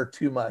care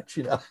too much,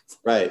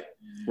 Right.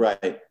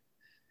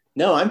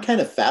 No, I'm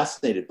kind of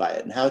fascinated by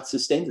it and how it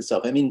sustains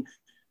itself. I mean,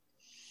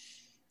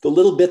 the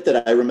little bit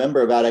that I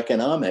remember about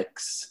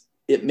economics,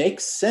 it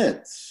makes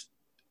sense.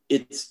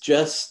 It's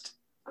just,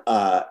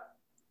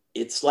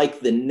 it's like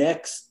the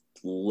next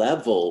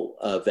level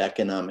of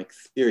economic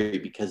theory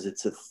because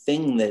it's a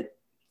thing that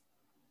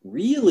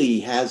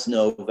really has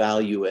no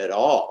value at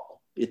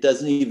all. It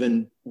doesn't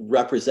even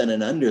represent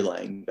an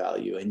underlying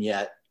value. And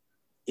yet,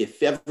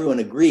 if everyone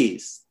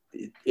agrees,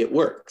 it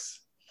works.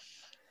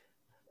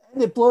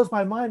 And it blows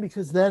my mind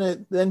because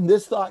then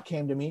this thought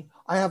came to me.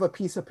 I have a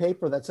piece of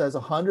paper that says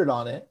 100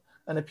 on it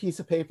and a piece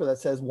of paper that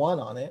says 1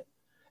 on it.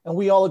 And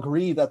we all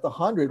agree that the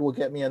 100 will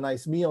get me a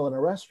nice meal in a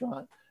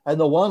restaurant and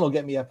the 1 will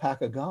get me a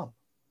pack of gum.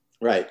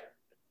 Right.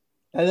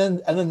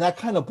 And then that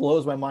kind of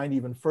blows my mind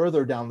even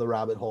further down the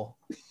rabbit hole.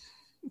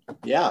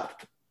 Yeah.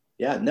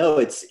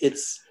 No,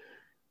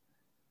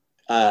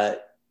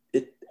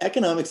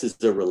 economics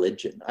is a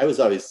religion. I was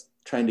always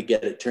trying to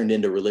get it turned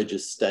into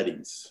religious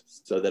studies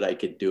so that I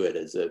could do it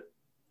as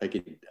I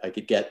could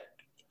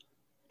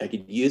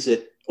use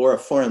it, or a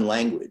foreign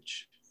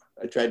language.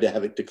 I tried to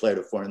have it declared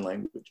a foreign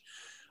language.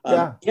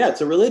 Yeah,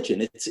 it's a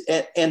religion.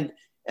 And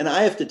And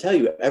I have to tell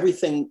you,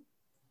 everything,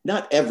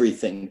 not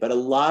everything, but a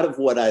lot of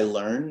what I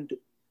learned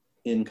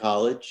in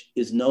college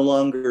is no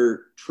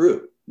longer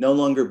true, no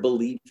longer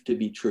believed to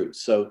be true.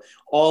 So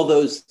all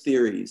those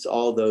theories,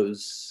 all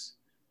those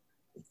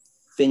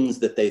things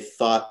that they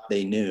thought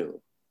they knew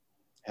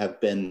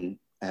have been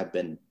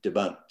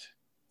debunked.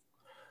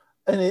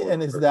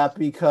 And is that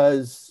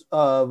because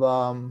of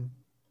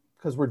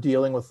because we're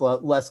dealing with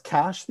less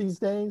cash these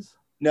days?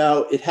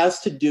 No, it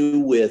has to do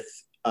with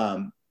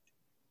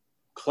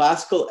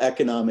classical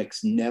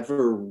economics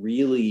never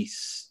really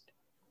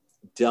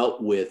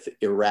dealt with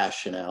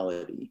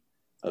irrationality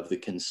of the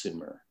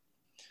consumer.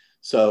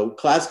 So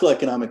classical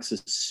economics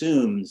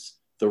assumes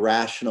the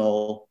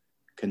rational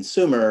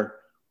consumer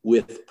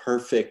with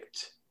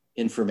perfect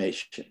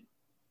information.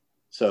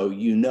 So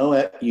you know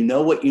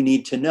what you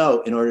need to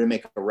know in order to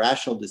make a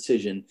rational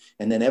decision,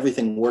 and then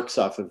everything works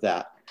off of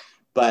that.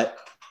 But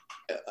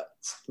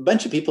a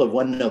bunch of people have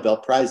won Nobel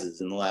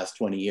Prizes in the last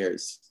 20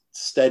 years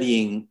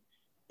studying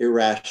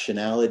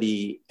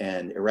irrationality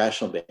and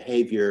irrational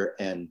behavior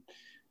and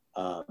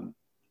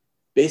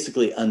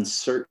basically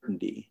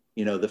uncertainty.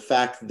 You know, the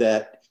fact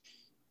that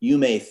you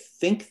may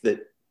think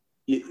that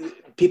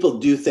people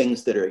do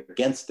things that are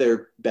against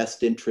their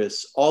best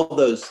interests, all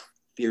those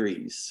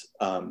theories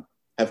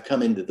have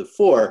come into the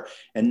fore.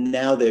 And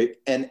now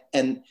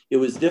and it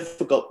was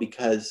difficult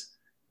because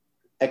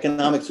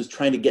economics was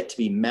trying to get to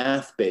be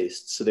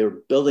math-based. So they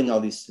were building all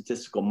these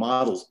statistical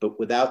models, but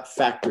without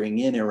factoring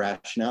in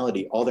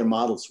irrationality, all their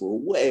models were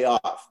way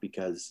off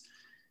because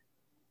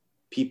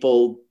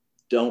people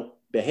don't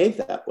behave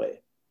that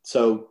way.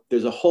 So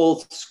there's a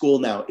whole school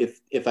now.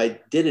 If I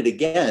did it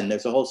again,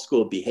 there's a whole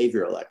school of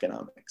behavioral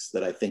economics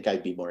that I think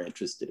I'd be more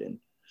interested in.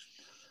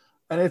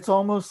 And it's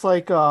almost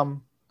like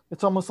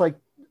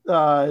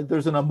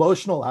there's an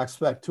emotional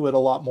aspect to it a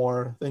lot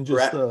more than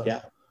just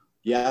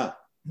yeah.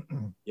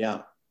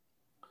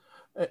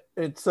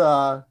 It's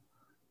and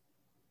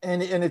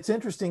it's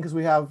interesting because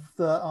we have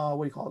the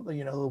what do you call it?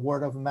 You know, the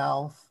word of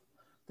mouth,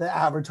 the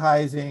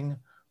advertising,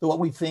 the what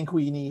we think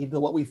we need, the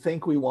what we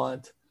think we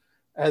want.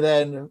 And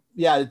then,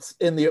 yeah, it's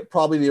in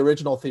probably the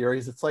original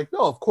theories. It's like,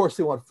 no, of course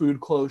they want food,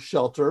 clothes,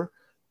 shelter.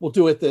 We'll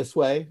do it this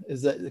way.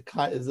 Is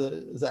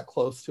that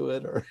close to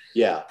it? Or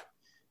yeah,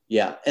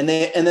 and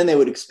then they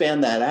would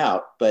expand that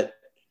out. But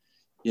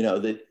you know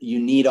that you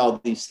need all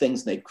these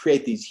things, and they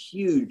create these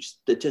huge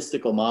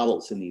statistical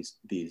models in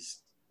these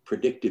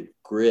predictive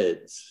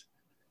grids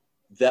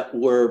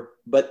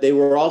but they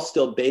were all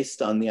still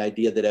based on the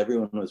idea that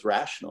everyone was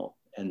rational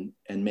and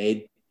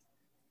made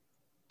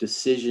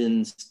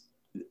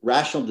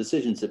rational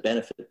decisions that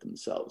benefit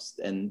themselves,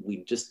 and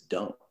we just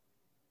don't.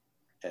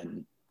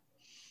 And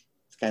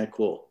it's kind of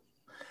cool.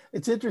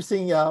 It's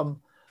interesting.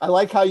 I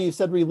like how you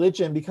said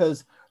religion,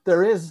 because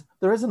there is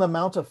an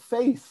amount of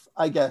faith,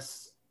 I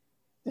guess,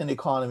 in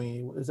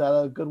economy. Is that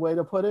a good way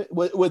to put it?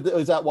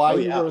 Is that why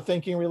you were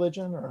thinking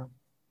religion, or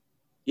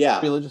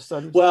religious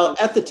studies? Well,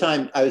 at the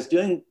time I was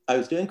doing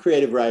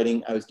creative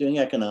writing, I was doing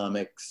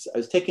economics, I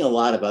was taking a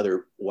lot of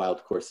other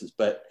wild courses,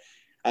 but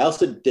I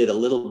also did a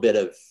little bit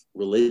of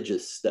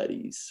religious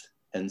studies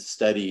and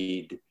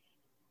studied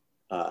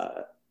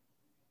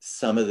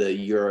some of the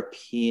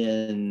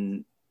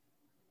European,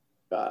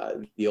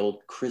 the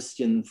old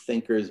Christian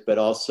thinkers, but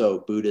also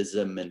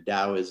Buddhism and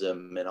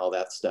Taoism and all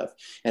that stuff.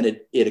 And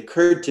it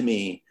occurred to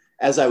me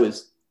as I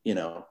was,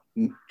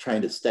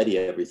 trying to study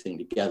everything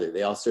together,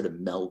 they all sort of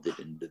melded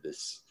into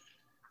this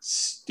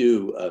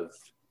stew of,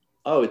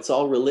 oh, it's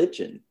all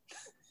religion.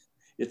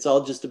 It's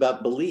all just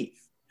about belief.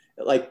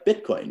 Like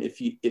Bitcoin,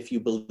 if you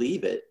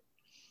believe it,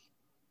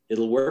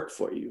 it'll work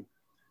for you.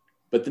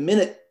 But the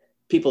minute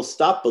people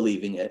stop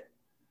believing it,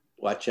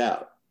 watch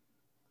out.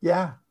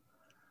 Yeah.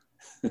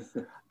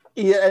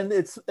 Yeah, and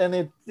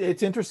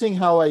it's interesting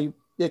how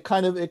it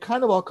kind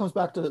of all comes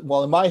back to,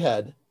 well, in my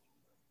head,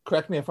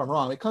 correct me if I'm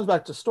wrong, it comes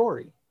back to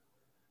story.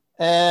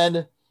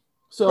 And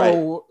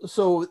so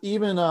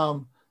even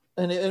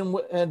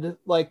and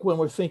like when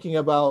we're thinking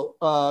about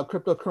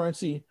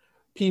cryptocurrency,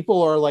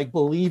 people are like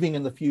believing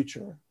in the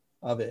future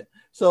of it.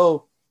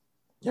 So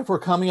if we're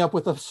coming up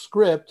with a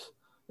script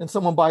and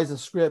someone buys a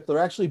script, they're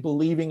actually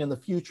believing in the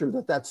future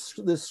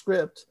this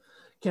script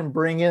can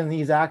bring in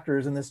these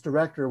actors and this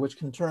director, which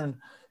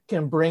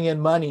can bring in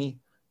money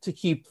to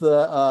keep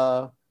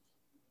the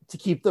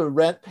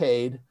rent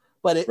paid.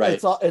 But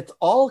it's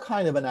all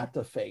kind of an act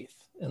of faith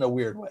in a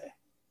weird way.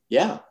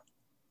 Yeah,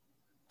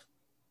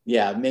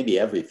 maybe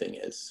everything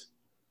is.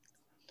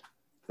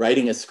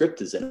 Writing a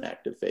script is an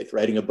act of faith.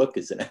 Writing a book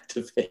is an act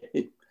of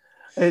faith.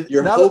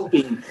 You're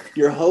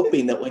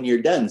hoping that when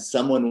you're done,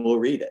 someone will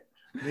read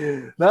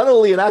it. Not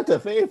only an act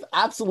of faith,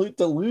 absolute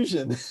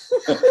delusion.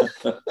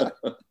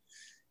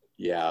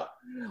 Yeah.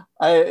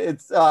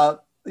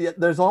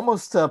 There's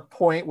almost a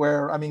point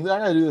where, I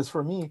gotta do this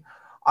for me.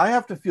 I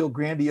have to feel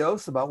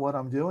grandiose about what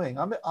I'm doing.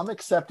 I'm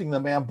accepting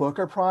the Man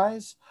Booker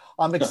Prize.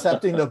 I'm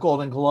accepting the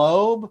Golden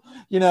Globe,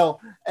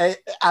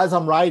 as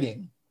I'm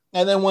writing.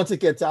 And then once it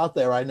gets out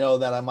there, I know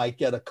that I might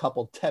get a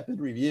couple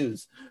tepid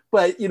reviews.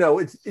 But,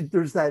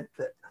 there's that,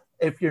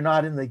 if you're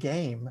not in the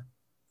game,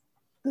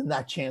 then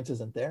that chance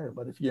isn't there.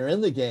 But if you're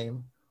in the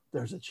game,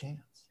 there's a chance.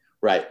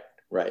 Right.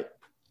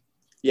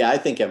 Yeah, I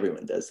think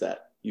everyone does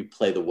that. You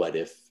play the what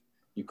if,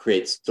 you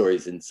create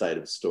stories inside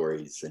of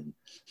stories. And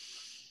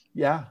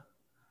yeah.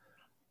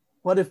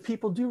 What if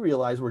people do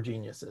realize we're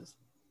geniuses?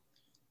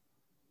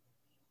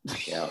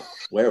 Yeah.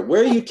 Where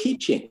are you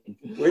teaching?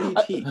 Where do you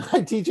teach?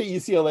 I teach at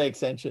UCLA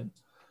Extension.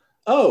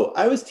 Oh,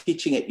 I was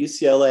teaching at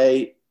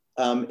UCLA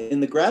in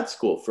the grad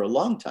school for a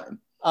long time.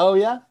 Oh,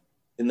 yeah?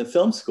 In the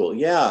film school,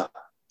 yeah,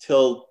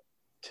 till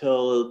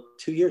 2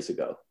 years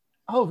ago.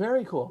 Oh,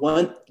 very cool.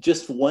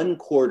 Just one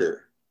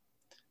quarter.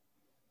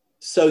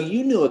 So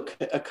you knew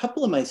a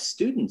couple of my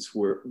ex-students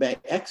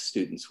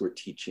were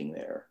teaching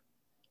there.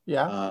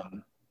 Yeah.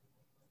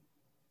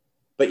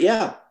 But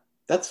yeah,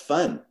 that's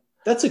fun.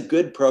 That's a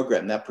good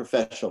program, that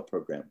professional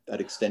program,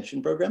 that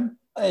extension program.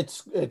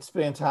 It's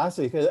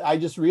fantastic. I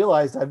just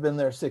realized I've been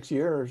there 6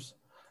 years.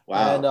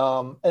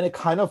 Wow. And it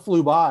kind of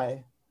flew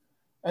by.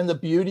 And the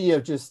beauty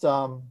of just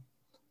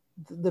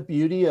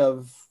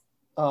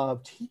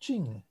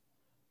teaching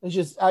is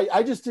just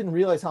I just didn't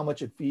realize how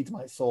much it feeds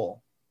my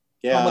soul.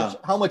 Yeah.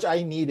 How much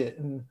I need it.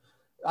 And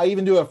I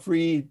even do a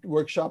free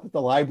workshop at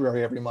the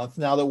library every month.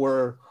 Now that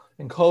we're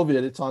in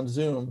COVID, it's on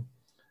Zoom.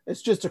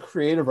 It's just a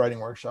creative writing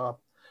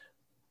workshop.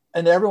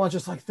 And everyone's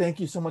just like,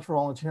 thank you so much for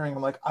volunteering.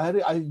 I'm like,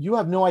 you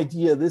have no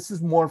idea. This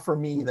is more for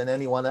me than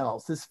anyone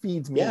else. This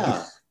feeds me.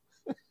 Yeah.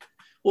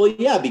 Well,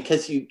 yeah,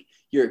 because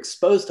you're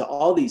exposed to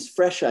all these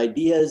fresh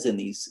ideas and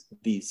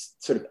these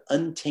sort of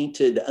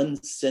untainted,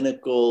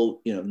 uncynical,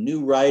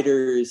 new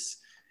writers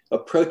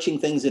approaching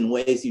things in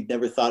ways you'd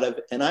never thought of.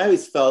 And I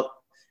always felt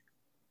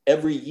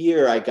every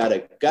year I got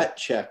a gut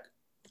check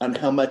on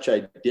how much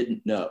I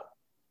didn't know.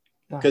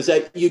 Because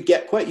you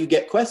get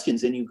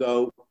questions and you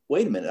go,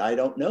 wait a minute, I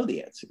don't know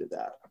the answer to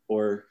that.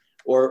 Or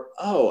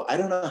oh, I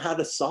don't know how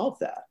to solve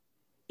that.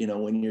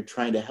 When you're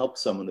trying to help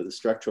someone with a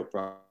structural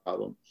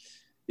problem.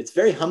 It's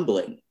very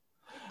humbling,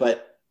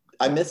 but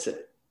I miss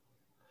it.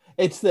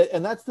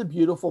 And that's the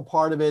beautiful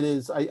part of it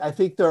is I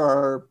think there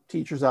are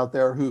teachers out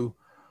there who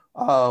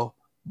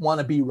want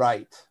to be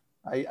right.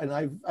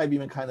 I've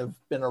even kind of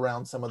been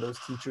around some of those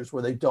teachers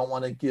where they don't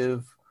want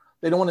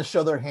to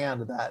show their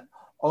hand that,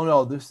 oh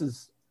no,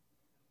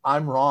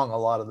 I'm wrong a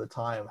lot of the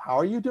time. How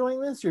are you doing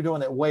this? You're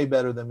doing it way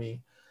better than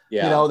me.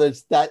 Yeah.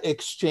 There's that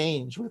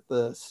exchange with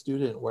the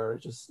student where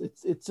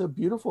it's a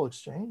beautiful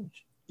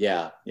exchange.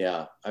 Yeah.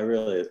 I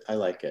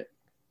like it.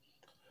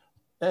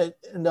 And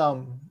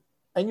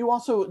you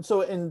also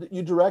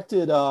you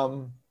directed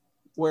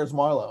Where's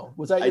Marlowe?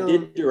 Was that I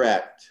did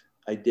direct.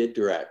 I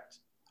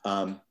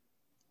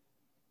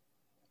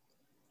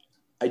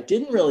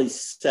didn't really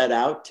set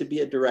out to be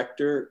a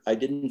director. I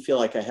didn't feel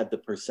like I had the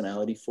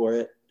personality for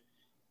it.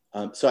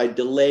 So I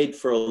delayed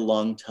for a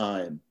long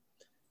time.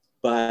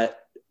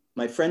 But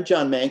my friend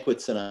John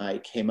Mankiewicz and I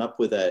came up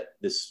with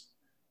this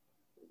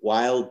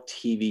wild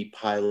TV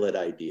pilot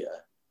idea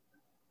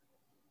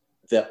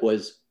that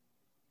was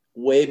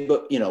way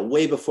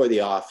before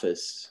The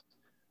Office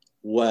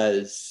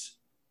was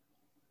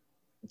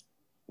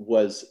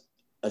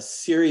a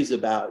series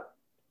about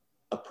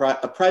a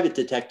private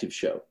detective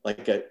show,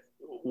 like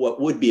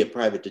what would be a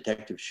private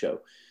detective show,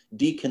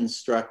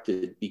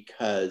 deconstructed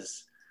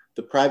because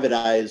the private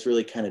eye is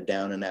really kind of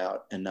down and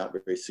out and not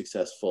very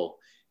successful.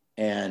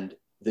 And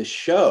the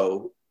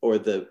show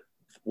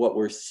what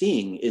we're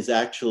seeing is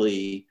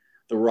actually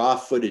the raw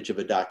footage of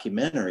a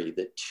documentary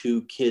that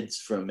two kids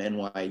from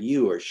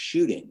NYU are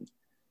shooting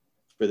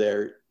for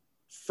their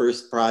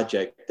first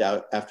project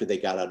out after they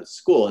got out of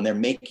school. And they're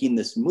making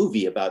this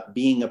movie about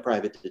being a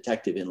private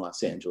detective in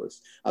Los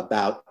Angeles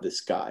about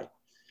this guy.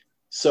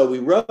 So we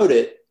wrote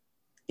it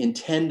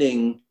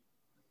intending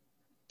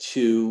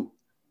to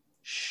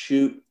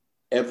shoot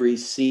every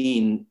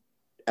scene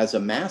as a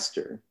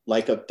master,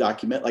 like a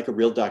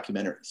real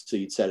documentary. So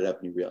you'd set it up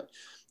and you realize.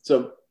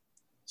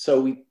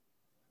 So we,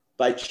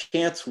 by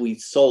chance, we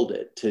sold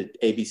it to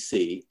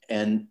ABC.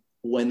 And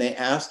when they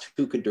asked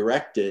who could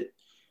direct it,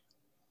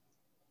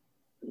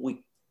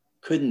 we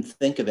couldn't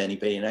think of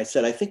anybody. And I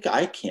said, I think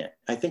I can.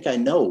 I think I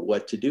know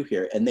what to do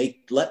here. And they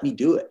let me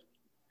do it.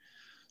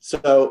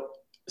 So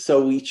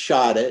we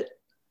shot it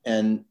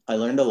and I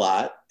learned a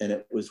lot and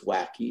it was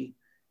wacky.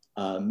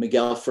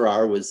 Miguel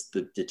Ferrer was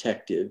the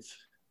detective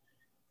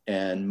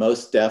and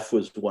Mos Def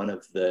was one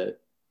of the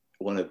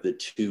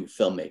two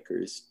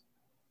filmmakers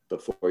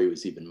before he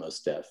was even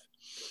Mos Def.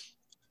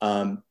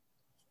 And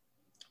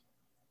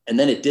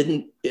then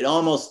it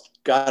almost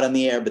got on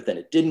the air, but then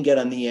it didn't get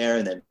on the air.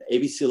 And then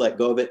ABC let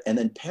go of it. And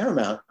then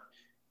Paramount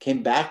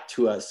came back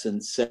to us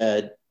and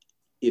said,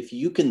 if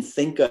you can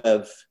think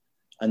of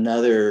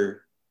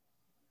another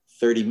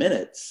 30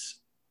 minutes,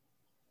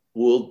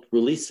 we'll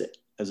release it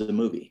as a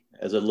movie,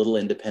 as a little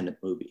independent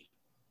movie.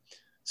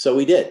 So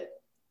we did.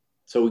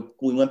 So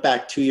we went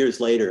back 2 years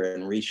later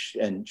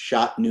and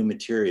shot new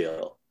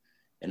material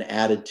and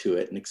added to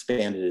it and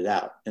expanded it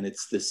out. And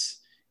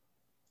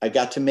I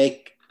got to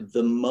make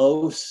the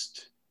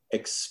most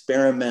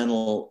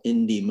experimental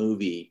indie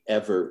movie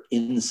ever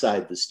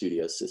inside the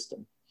studio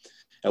system.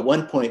 At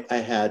one point, I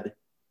had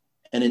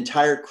an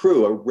entire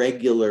crew, a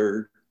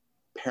regular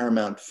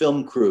Paramount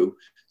film crew,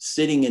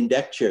 sitting in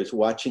deck chairs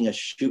watching us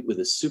shoot with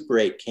a Super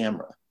 8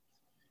 camera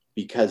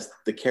because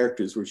the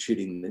characters were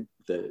shooting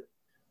the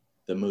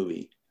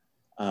movie.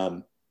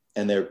 And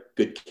their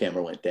good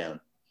camera went down.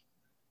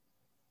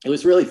 It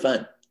was really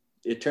fun.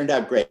 It turned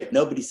out great.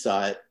 Nobody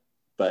saw it,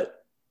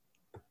 but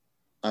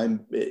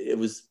it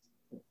was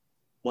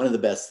one of the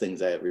best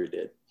things I ever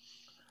did.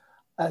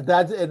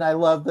 And I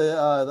love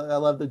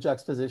the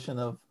juxtaposition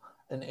of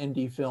an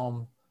indie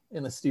film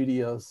in a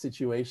studio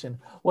situation.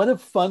 What a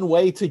fun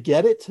way to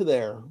get it to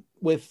there,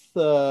 with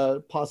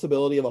the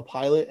possibility of a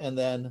pilot and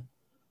then.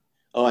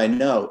 Oh, I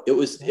know. It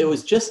was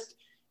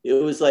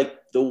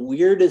like the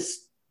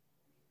weirdest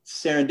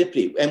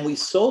serendipity. And we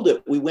sold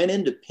it. We went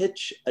in to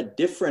pitch a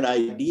different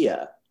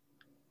idea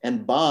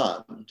and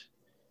bombed.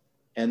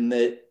 And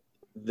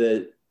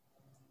the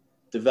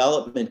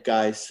development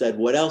guy said,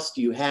 "What else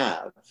do you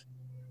have?"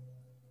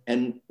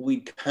 And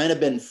we'd kind of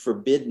been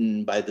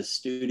forbidden by the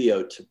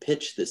studio to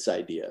pitch this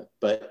idea,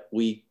 but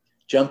we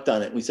jumped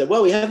on it. We said,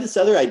 well, we have this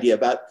other idea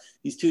about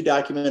these two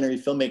documentary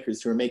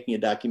filmmakers who are making a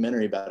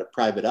documentary about a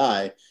private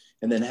eye.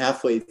 And then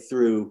halfway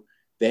through,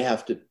 they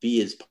have to be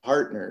his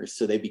partners.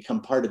 So they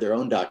become part of their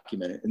own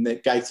documentary. And the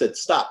guy said,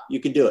 stop, you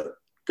can do it.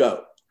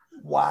 Go.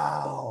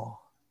 Wow.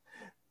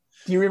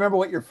 Do you remember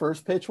what your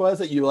first pitch was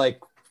that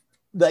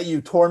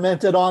you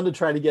tormented on to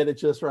try to get it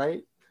just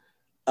right?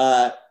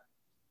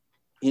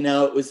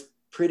 It was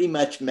pretty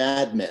much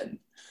Mad Men,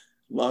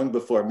 long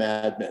before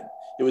Mad Men.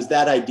 It was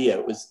that idea.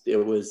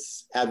 It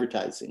was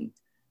advertising,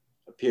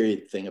 a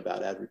period thing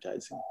about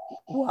advertising.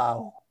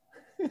 Wow.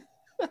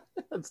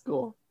 That's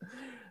cool.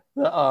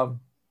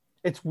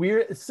 It's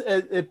weird.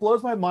 It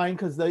blows my mind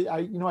because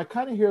I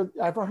kind of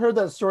I've heard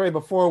that story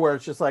before where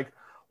it's just like,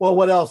 well,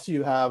 what else do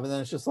you have? And then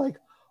it's just like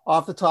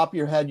off the top of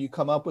your head, you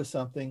come up with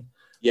something.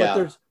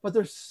 Yeah. But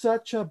there's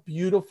such a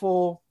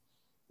beautiful,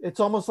 it's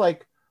almost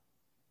like,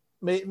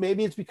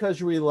 maybe it's because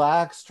you're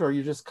relaxed or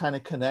you're just kind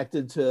of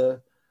connected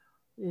to,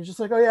 you're just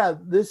like, oh yeah,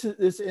 this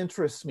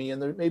interests me.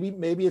 And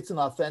maybe it's an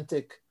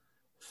authentic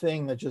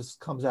thing that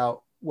just comes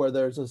out where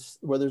there's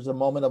a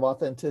moment of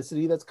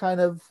authenticity that's kind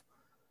of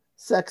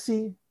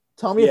sexy.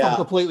 Tell me if I'm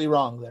completely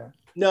wrong there.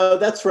 No,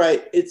 that's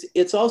right.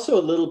 It's also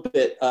a little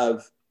bit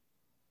of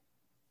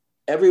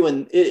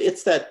everyone.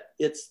 It's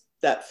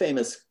that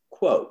famous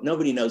quote,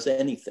 nobody knows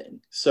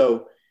anything.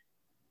 So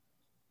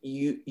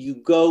you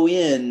go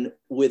in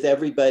with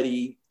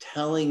everybody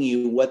telling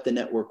you what the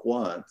network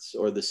wants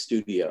or the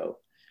studio.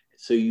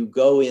 So you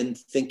go in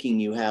thinking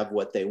you have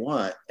what they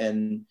want,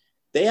 and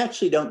they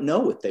actually don't know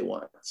what they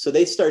want. So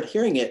they start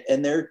hearing it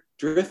and they're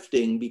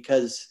drifting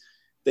because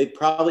they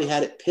probably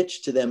had it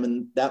pitched to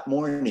them that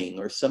morning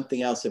or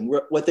something else. And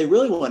what they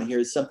really want to hear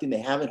is something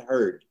they haven't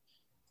heard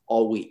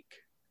all week.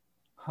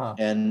 Huh.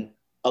 And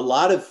a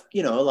lot of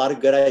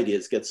good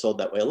ideas get sold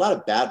that way. A lot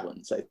of bad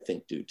ones, I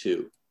think, do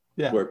too.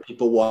 Yeah. Where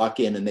people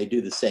walk in and they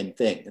do the same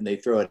thing and they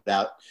throw it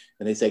out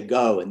and they say,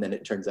 go. And then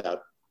it turns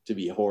out to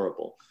be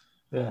horrible.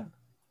 Yeah.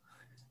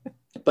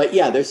 But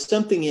yeah, there's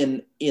something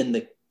in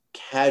the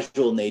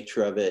casual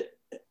nature of it.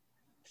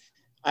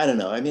 I don't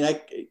know. I mean,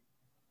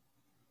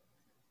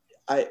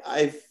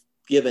 I've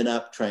given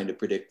up trying to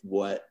predict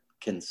what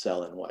can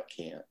sell and what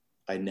can't.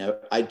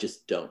 I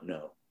just don't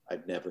know.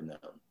 I've never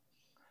known.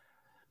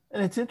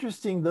 And it's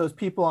interesting, those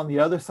people on the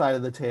other side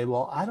of the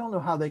table, I don't know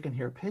how they can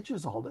hear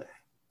pitches all day.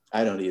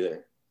 I don't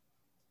either.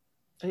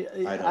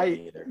 I don't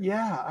either.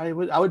 Yeah, I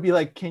would be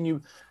like,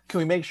 can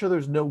we make sure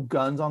there's no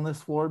guns on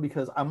this floor,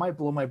 because I might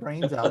blow my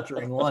brains out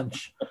during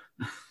lunch.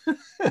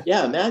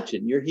 Yeah,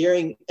 imagine you're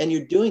hearing and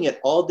you're doing it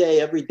all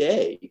day, every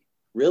day.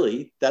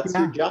 Really, that's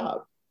your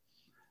job.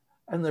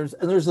 And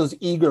there's those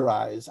eager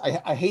eyes.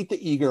 I hate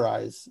the eager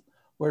eyes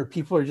where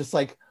people are just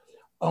like,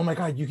 oh my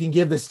God, you can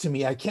give this to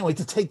me. I can't wait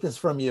to take this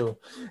from you.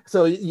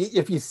 So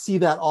if you see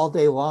that all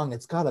day long,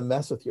 it's got to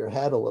mess with your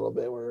head a little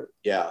bit. Where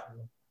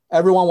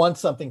everyone wants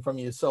something from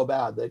you so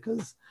bad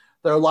because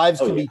their lives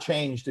can be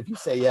changed if you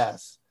say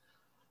yes.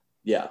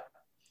 Yeah.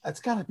 That's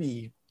got to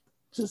be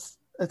it's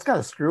got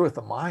to screw with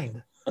the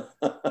mind.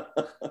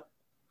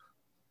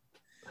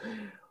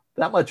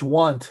 That much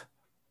want,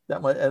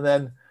 that much, and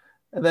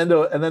then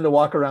to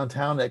walk around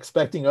town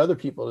expecting other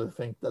people to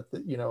think that,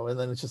 and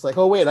then it's just like,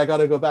 oh wait, I got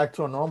to go back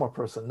to a normal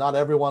person. Not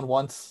everyone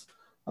wants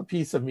a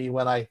piece of me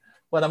when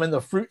I'm in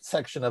the fruit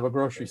section of a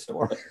grocery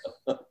store.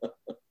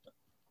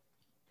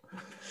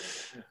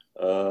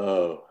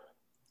 Oh,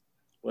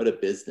 what a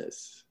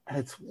business.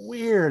 It's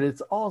weird.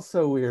 It's all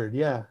so weird.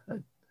 Yeah.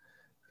 It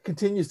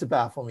continues to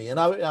baffle me. And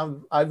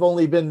I've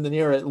only been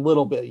near it a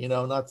little bit,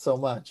 not so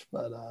much,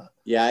 but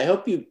yeah, I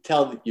hope you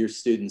tell your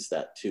students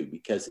that too,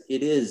 because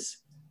it is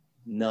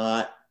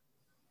not,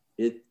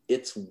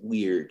 it's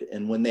weird.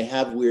 And when they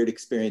have weird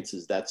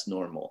experiences, that's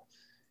normal.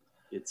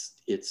 It's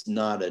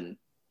not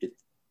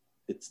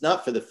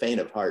for the faint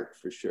of heart,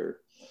 for sure.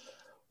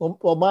 Well,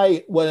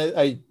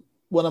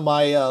 one of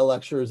my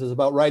lectures is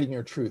about writing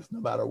your truth,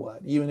 no matter what,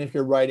 even if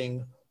you're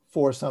writing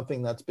for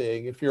something that's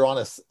big. If you're on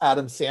a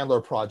Adam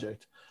Sandler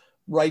project,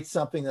 write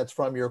something that's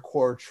from your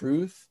core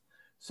truth,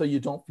 so you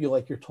don't feel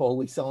like you're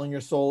totally selling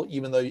your soul,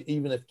 even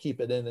if keep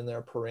it in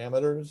their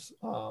parameters.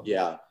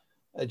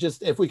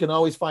 Just if we can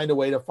always find a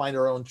way to find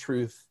our own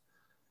truth,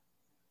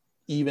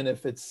 even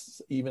if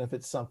it's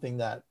something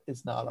that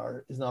is not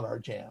our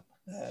jam.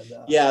 And,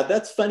 yeah,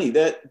 that's funny.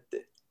 That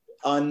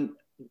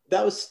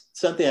was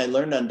something I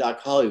learned on Doc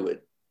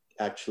Hollywood,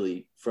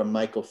 actually, from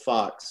Michael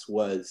Fox.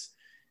 Was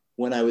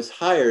when I was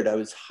hired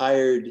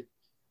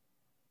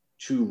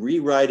to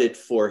rewrite it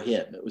for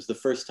him. It was the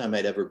first time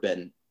I'd ever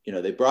been.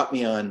 They brought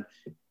me on.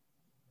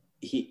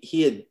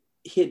 He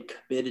had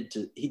committed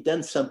to. He'd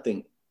done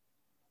something.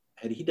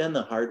 Had he done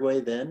The Hard Way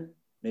then?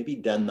 Maybe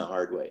done The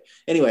Hard Way.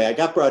 Anyway, I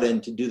got brought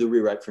in to do the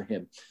rewrite for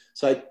him.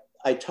 So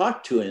I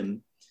talked to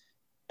him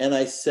and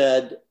I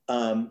said,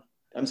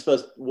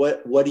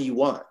 what do you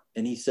want?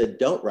 And he said,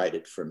 don't write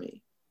it for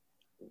me.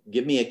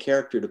 Give me a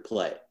character to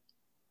play.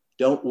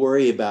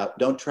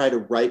 Don't try to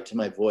write to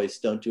my voice.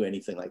 Don't do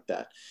anything like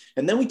that.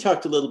 And then we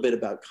talked a little bit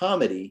about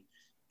comedy,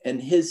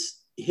 and his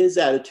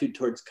attitude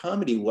towards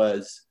comedy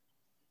was,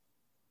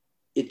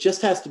 it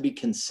just has to be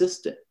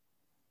consistent.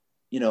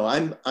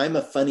 I'm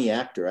a funny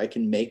actor. I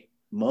can make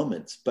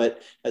moments,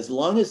 but as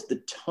long as the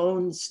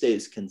tone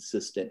stays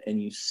consistent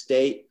and you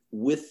stay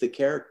with the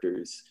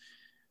characters,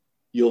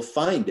 you'll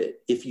find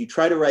it. If you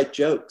try to write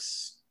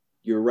jokes,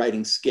 you're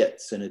writing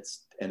skits, and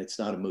it's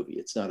not a movie,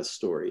 it's not a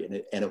story,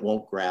 and it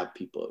won't grab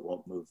people, it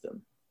won't move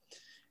them.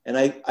 And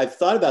I've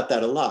thought about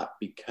that a lot,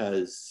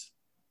 because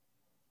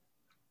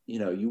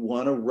you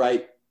want to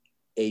write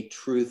a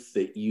truth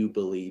that you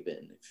believe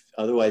in.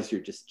 Otherwise, you're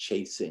just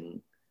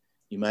chasing.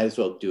 You might as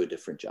well do a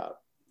different job.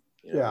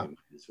 You might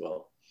as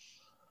well.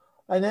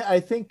 And I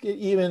think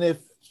even if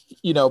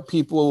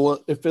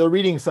people, if they're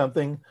reading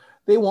something,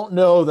 they won't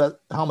know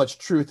how much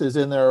truth is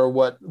in there or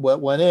what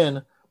went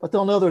in, but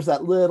they'll know there's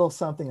that little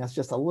something that's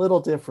just a little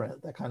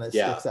different that kind of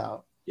sticks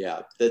out.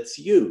 Yeah, that's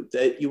you.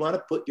 That you want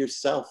to put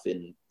yourself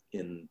in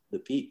the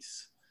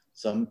piece,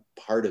 some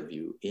part of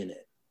you in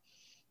it,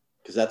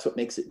 because that's what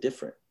makes it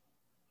different.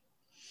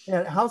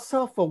 And how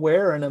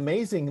self-aware and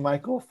amazing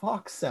Michael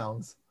Fox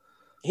sounds.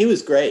 He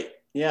was great.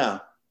 Yeah.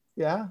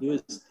 Yeah.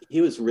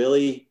 He was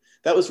really.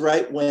 That was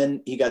right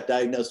when he got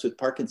diagnosed with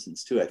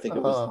Parkinson's too. I think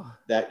it was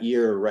that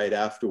year right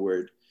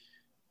afterward.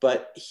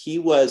 But he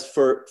was,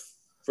 for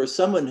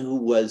someone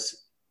who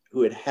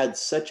had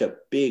such a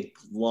big,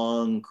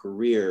 long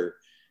career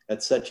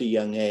at such a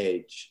young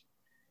age,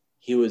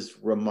 he was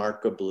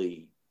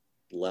remarkably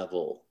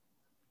level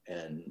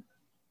and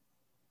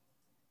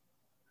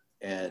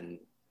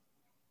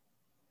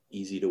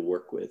easy to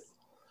work with.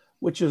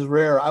 Which is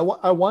rare. I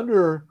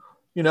wonder...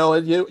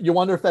 you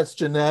wonder if that's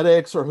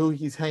genetics or who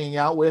he's hanging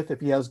out with, if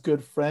he has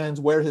good friends,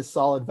 where his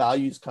solid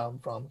values come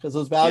from, because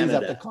those values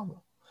have to come.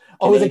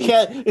 Oh, is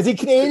he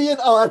Canadian?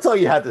 Oh, that's all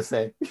you had to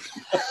say.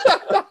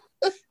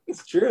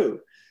 It's true.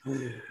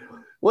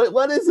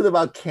 What is it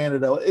about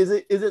Canada? Is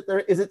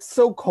it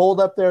so cold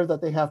up there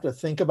that they have to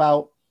think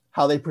about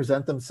how they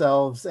present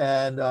themselves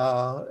and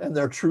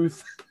their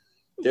truth?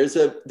 There's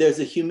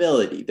a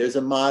humility. There's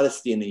a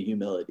modesty and a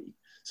humility.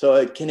 So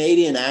a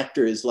Canadian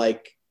actor is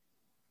like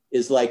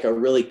a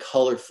really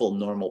colorful,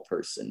 normal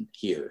person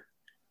here.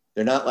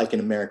 They're not like an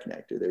American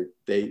actor.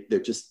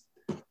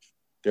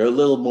 They're a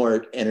little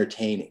more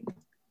entertaining.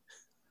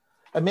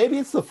 And maybe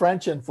it's the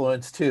French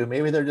influence too.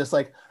 Maybe they're just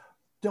like,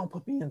 don't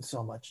put me in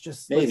so much.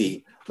 Just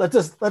maybe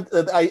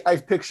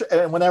I picture,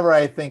 and whenever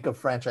I think of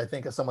French, I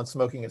think of someone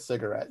smoking a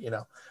cigarette.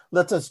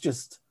 Let us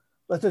just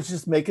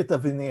make it the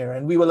veneer,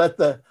 and we will let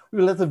the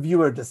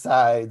viewer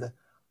decide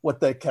what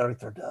the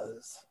character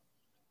does.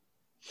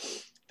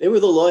 They were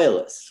the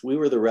loyalists. We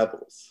were the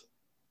rebels.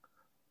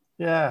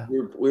 Yeah.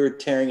 We were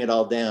tearing it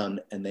all down,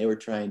 and they were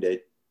trying to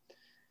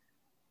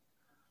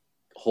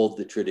hold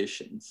the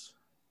traditions.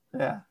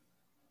 Yeah.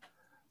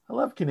 I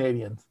love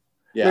Canadians.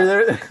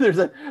 Yeah. There's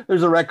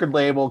a record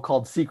label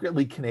called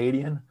Secretly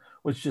Canadian,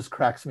 which just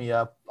cracks me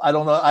up. I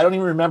don't know. I don't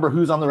even remember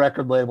who's on the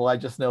record label. I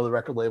just know the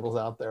record label's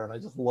out there, and I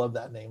just love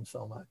that name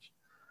so much.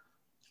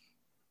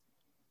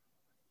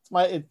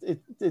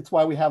 It's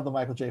why we have the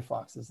Michael J.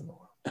 Foxes in the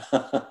world.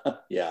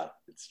 Yeah,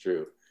 it's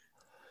true.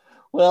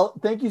 Well,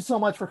 thank you so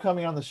much for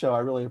coming on the show. I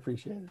really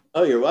appreciate it.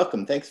 Oh, you're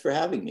welcome. Thanks for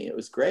having me. It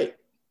was great.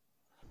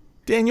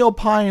 Daniel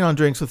Pyne on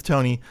Drinks with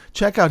Tony.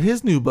 Check out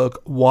his new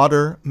book,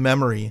 Water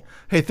Memory.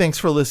 Hey, thanks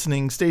for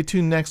listening. Stay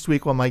tuned next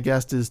week when my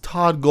guest is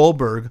Todd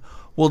Goldberg.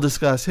 We'll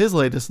discuss his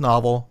latest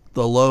novel,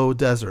 The Low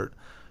Desert.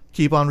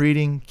 Keep on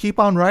reading, keep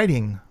on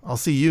writing. I'll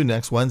see you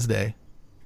next Wednesday.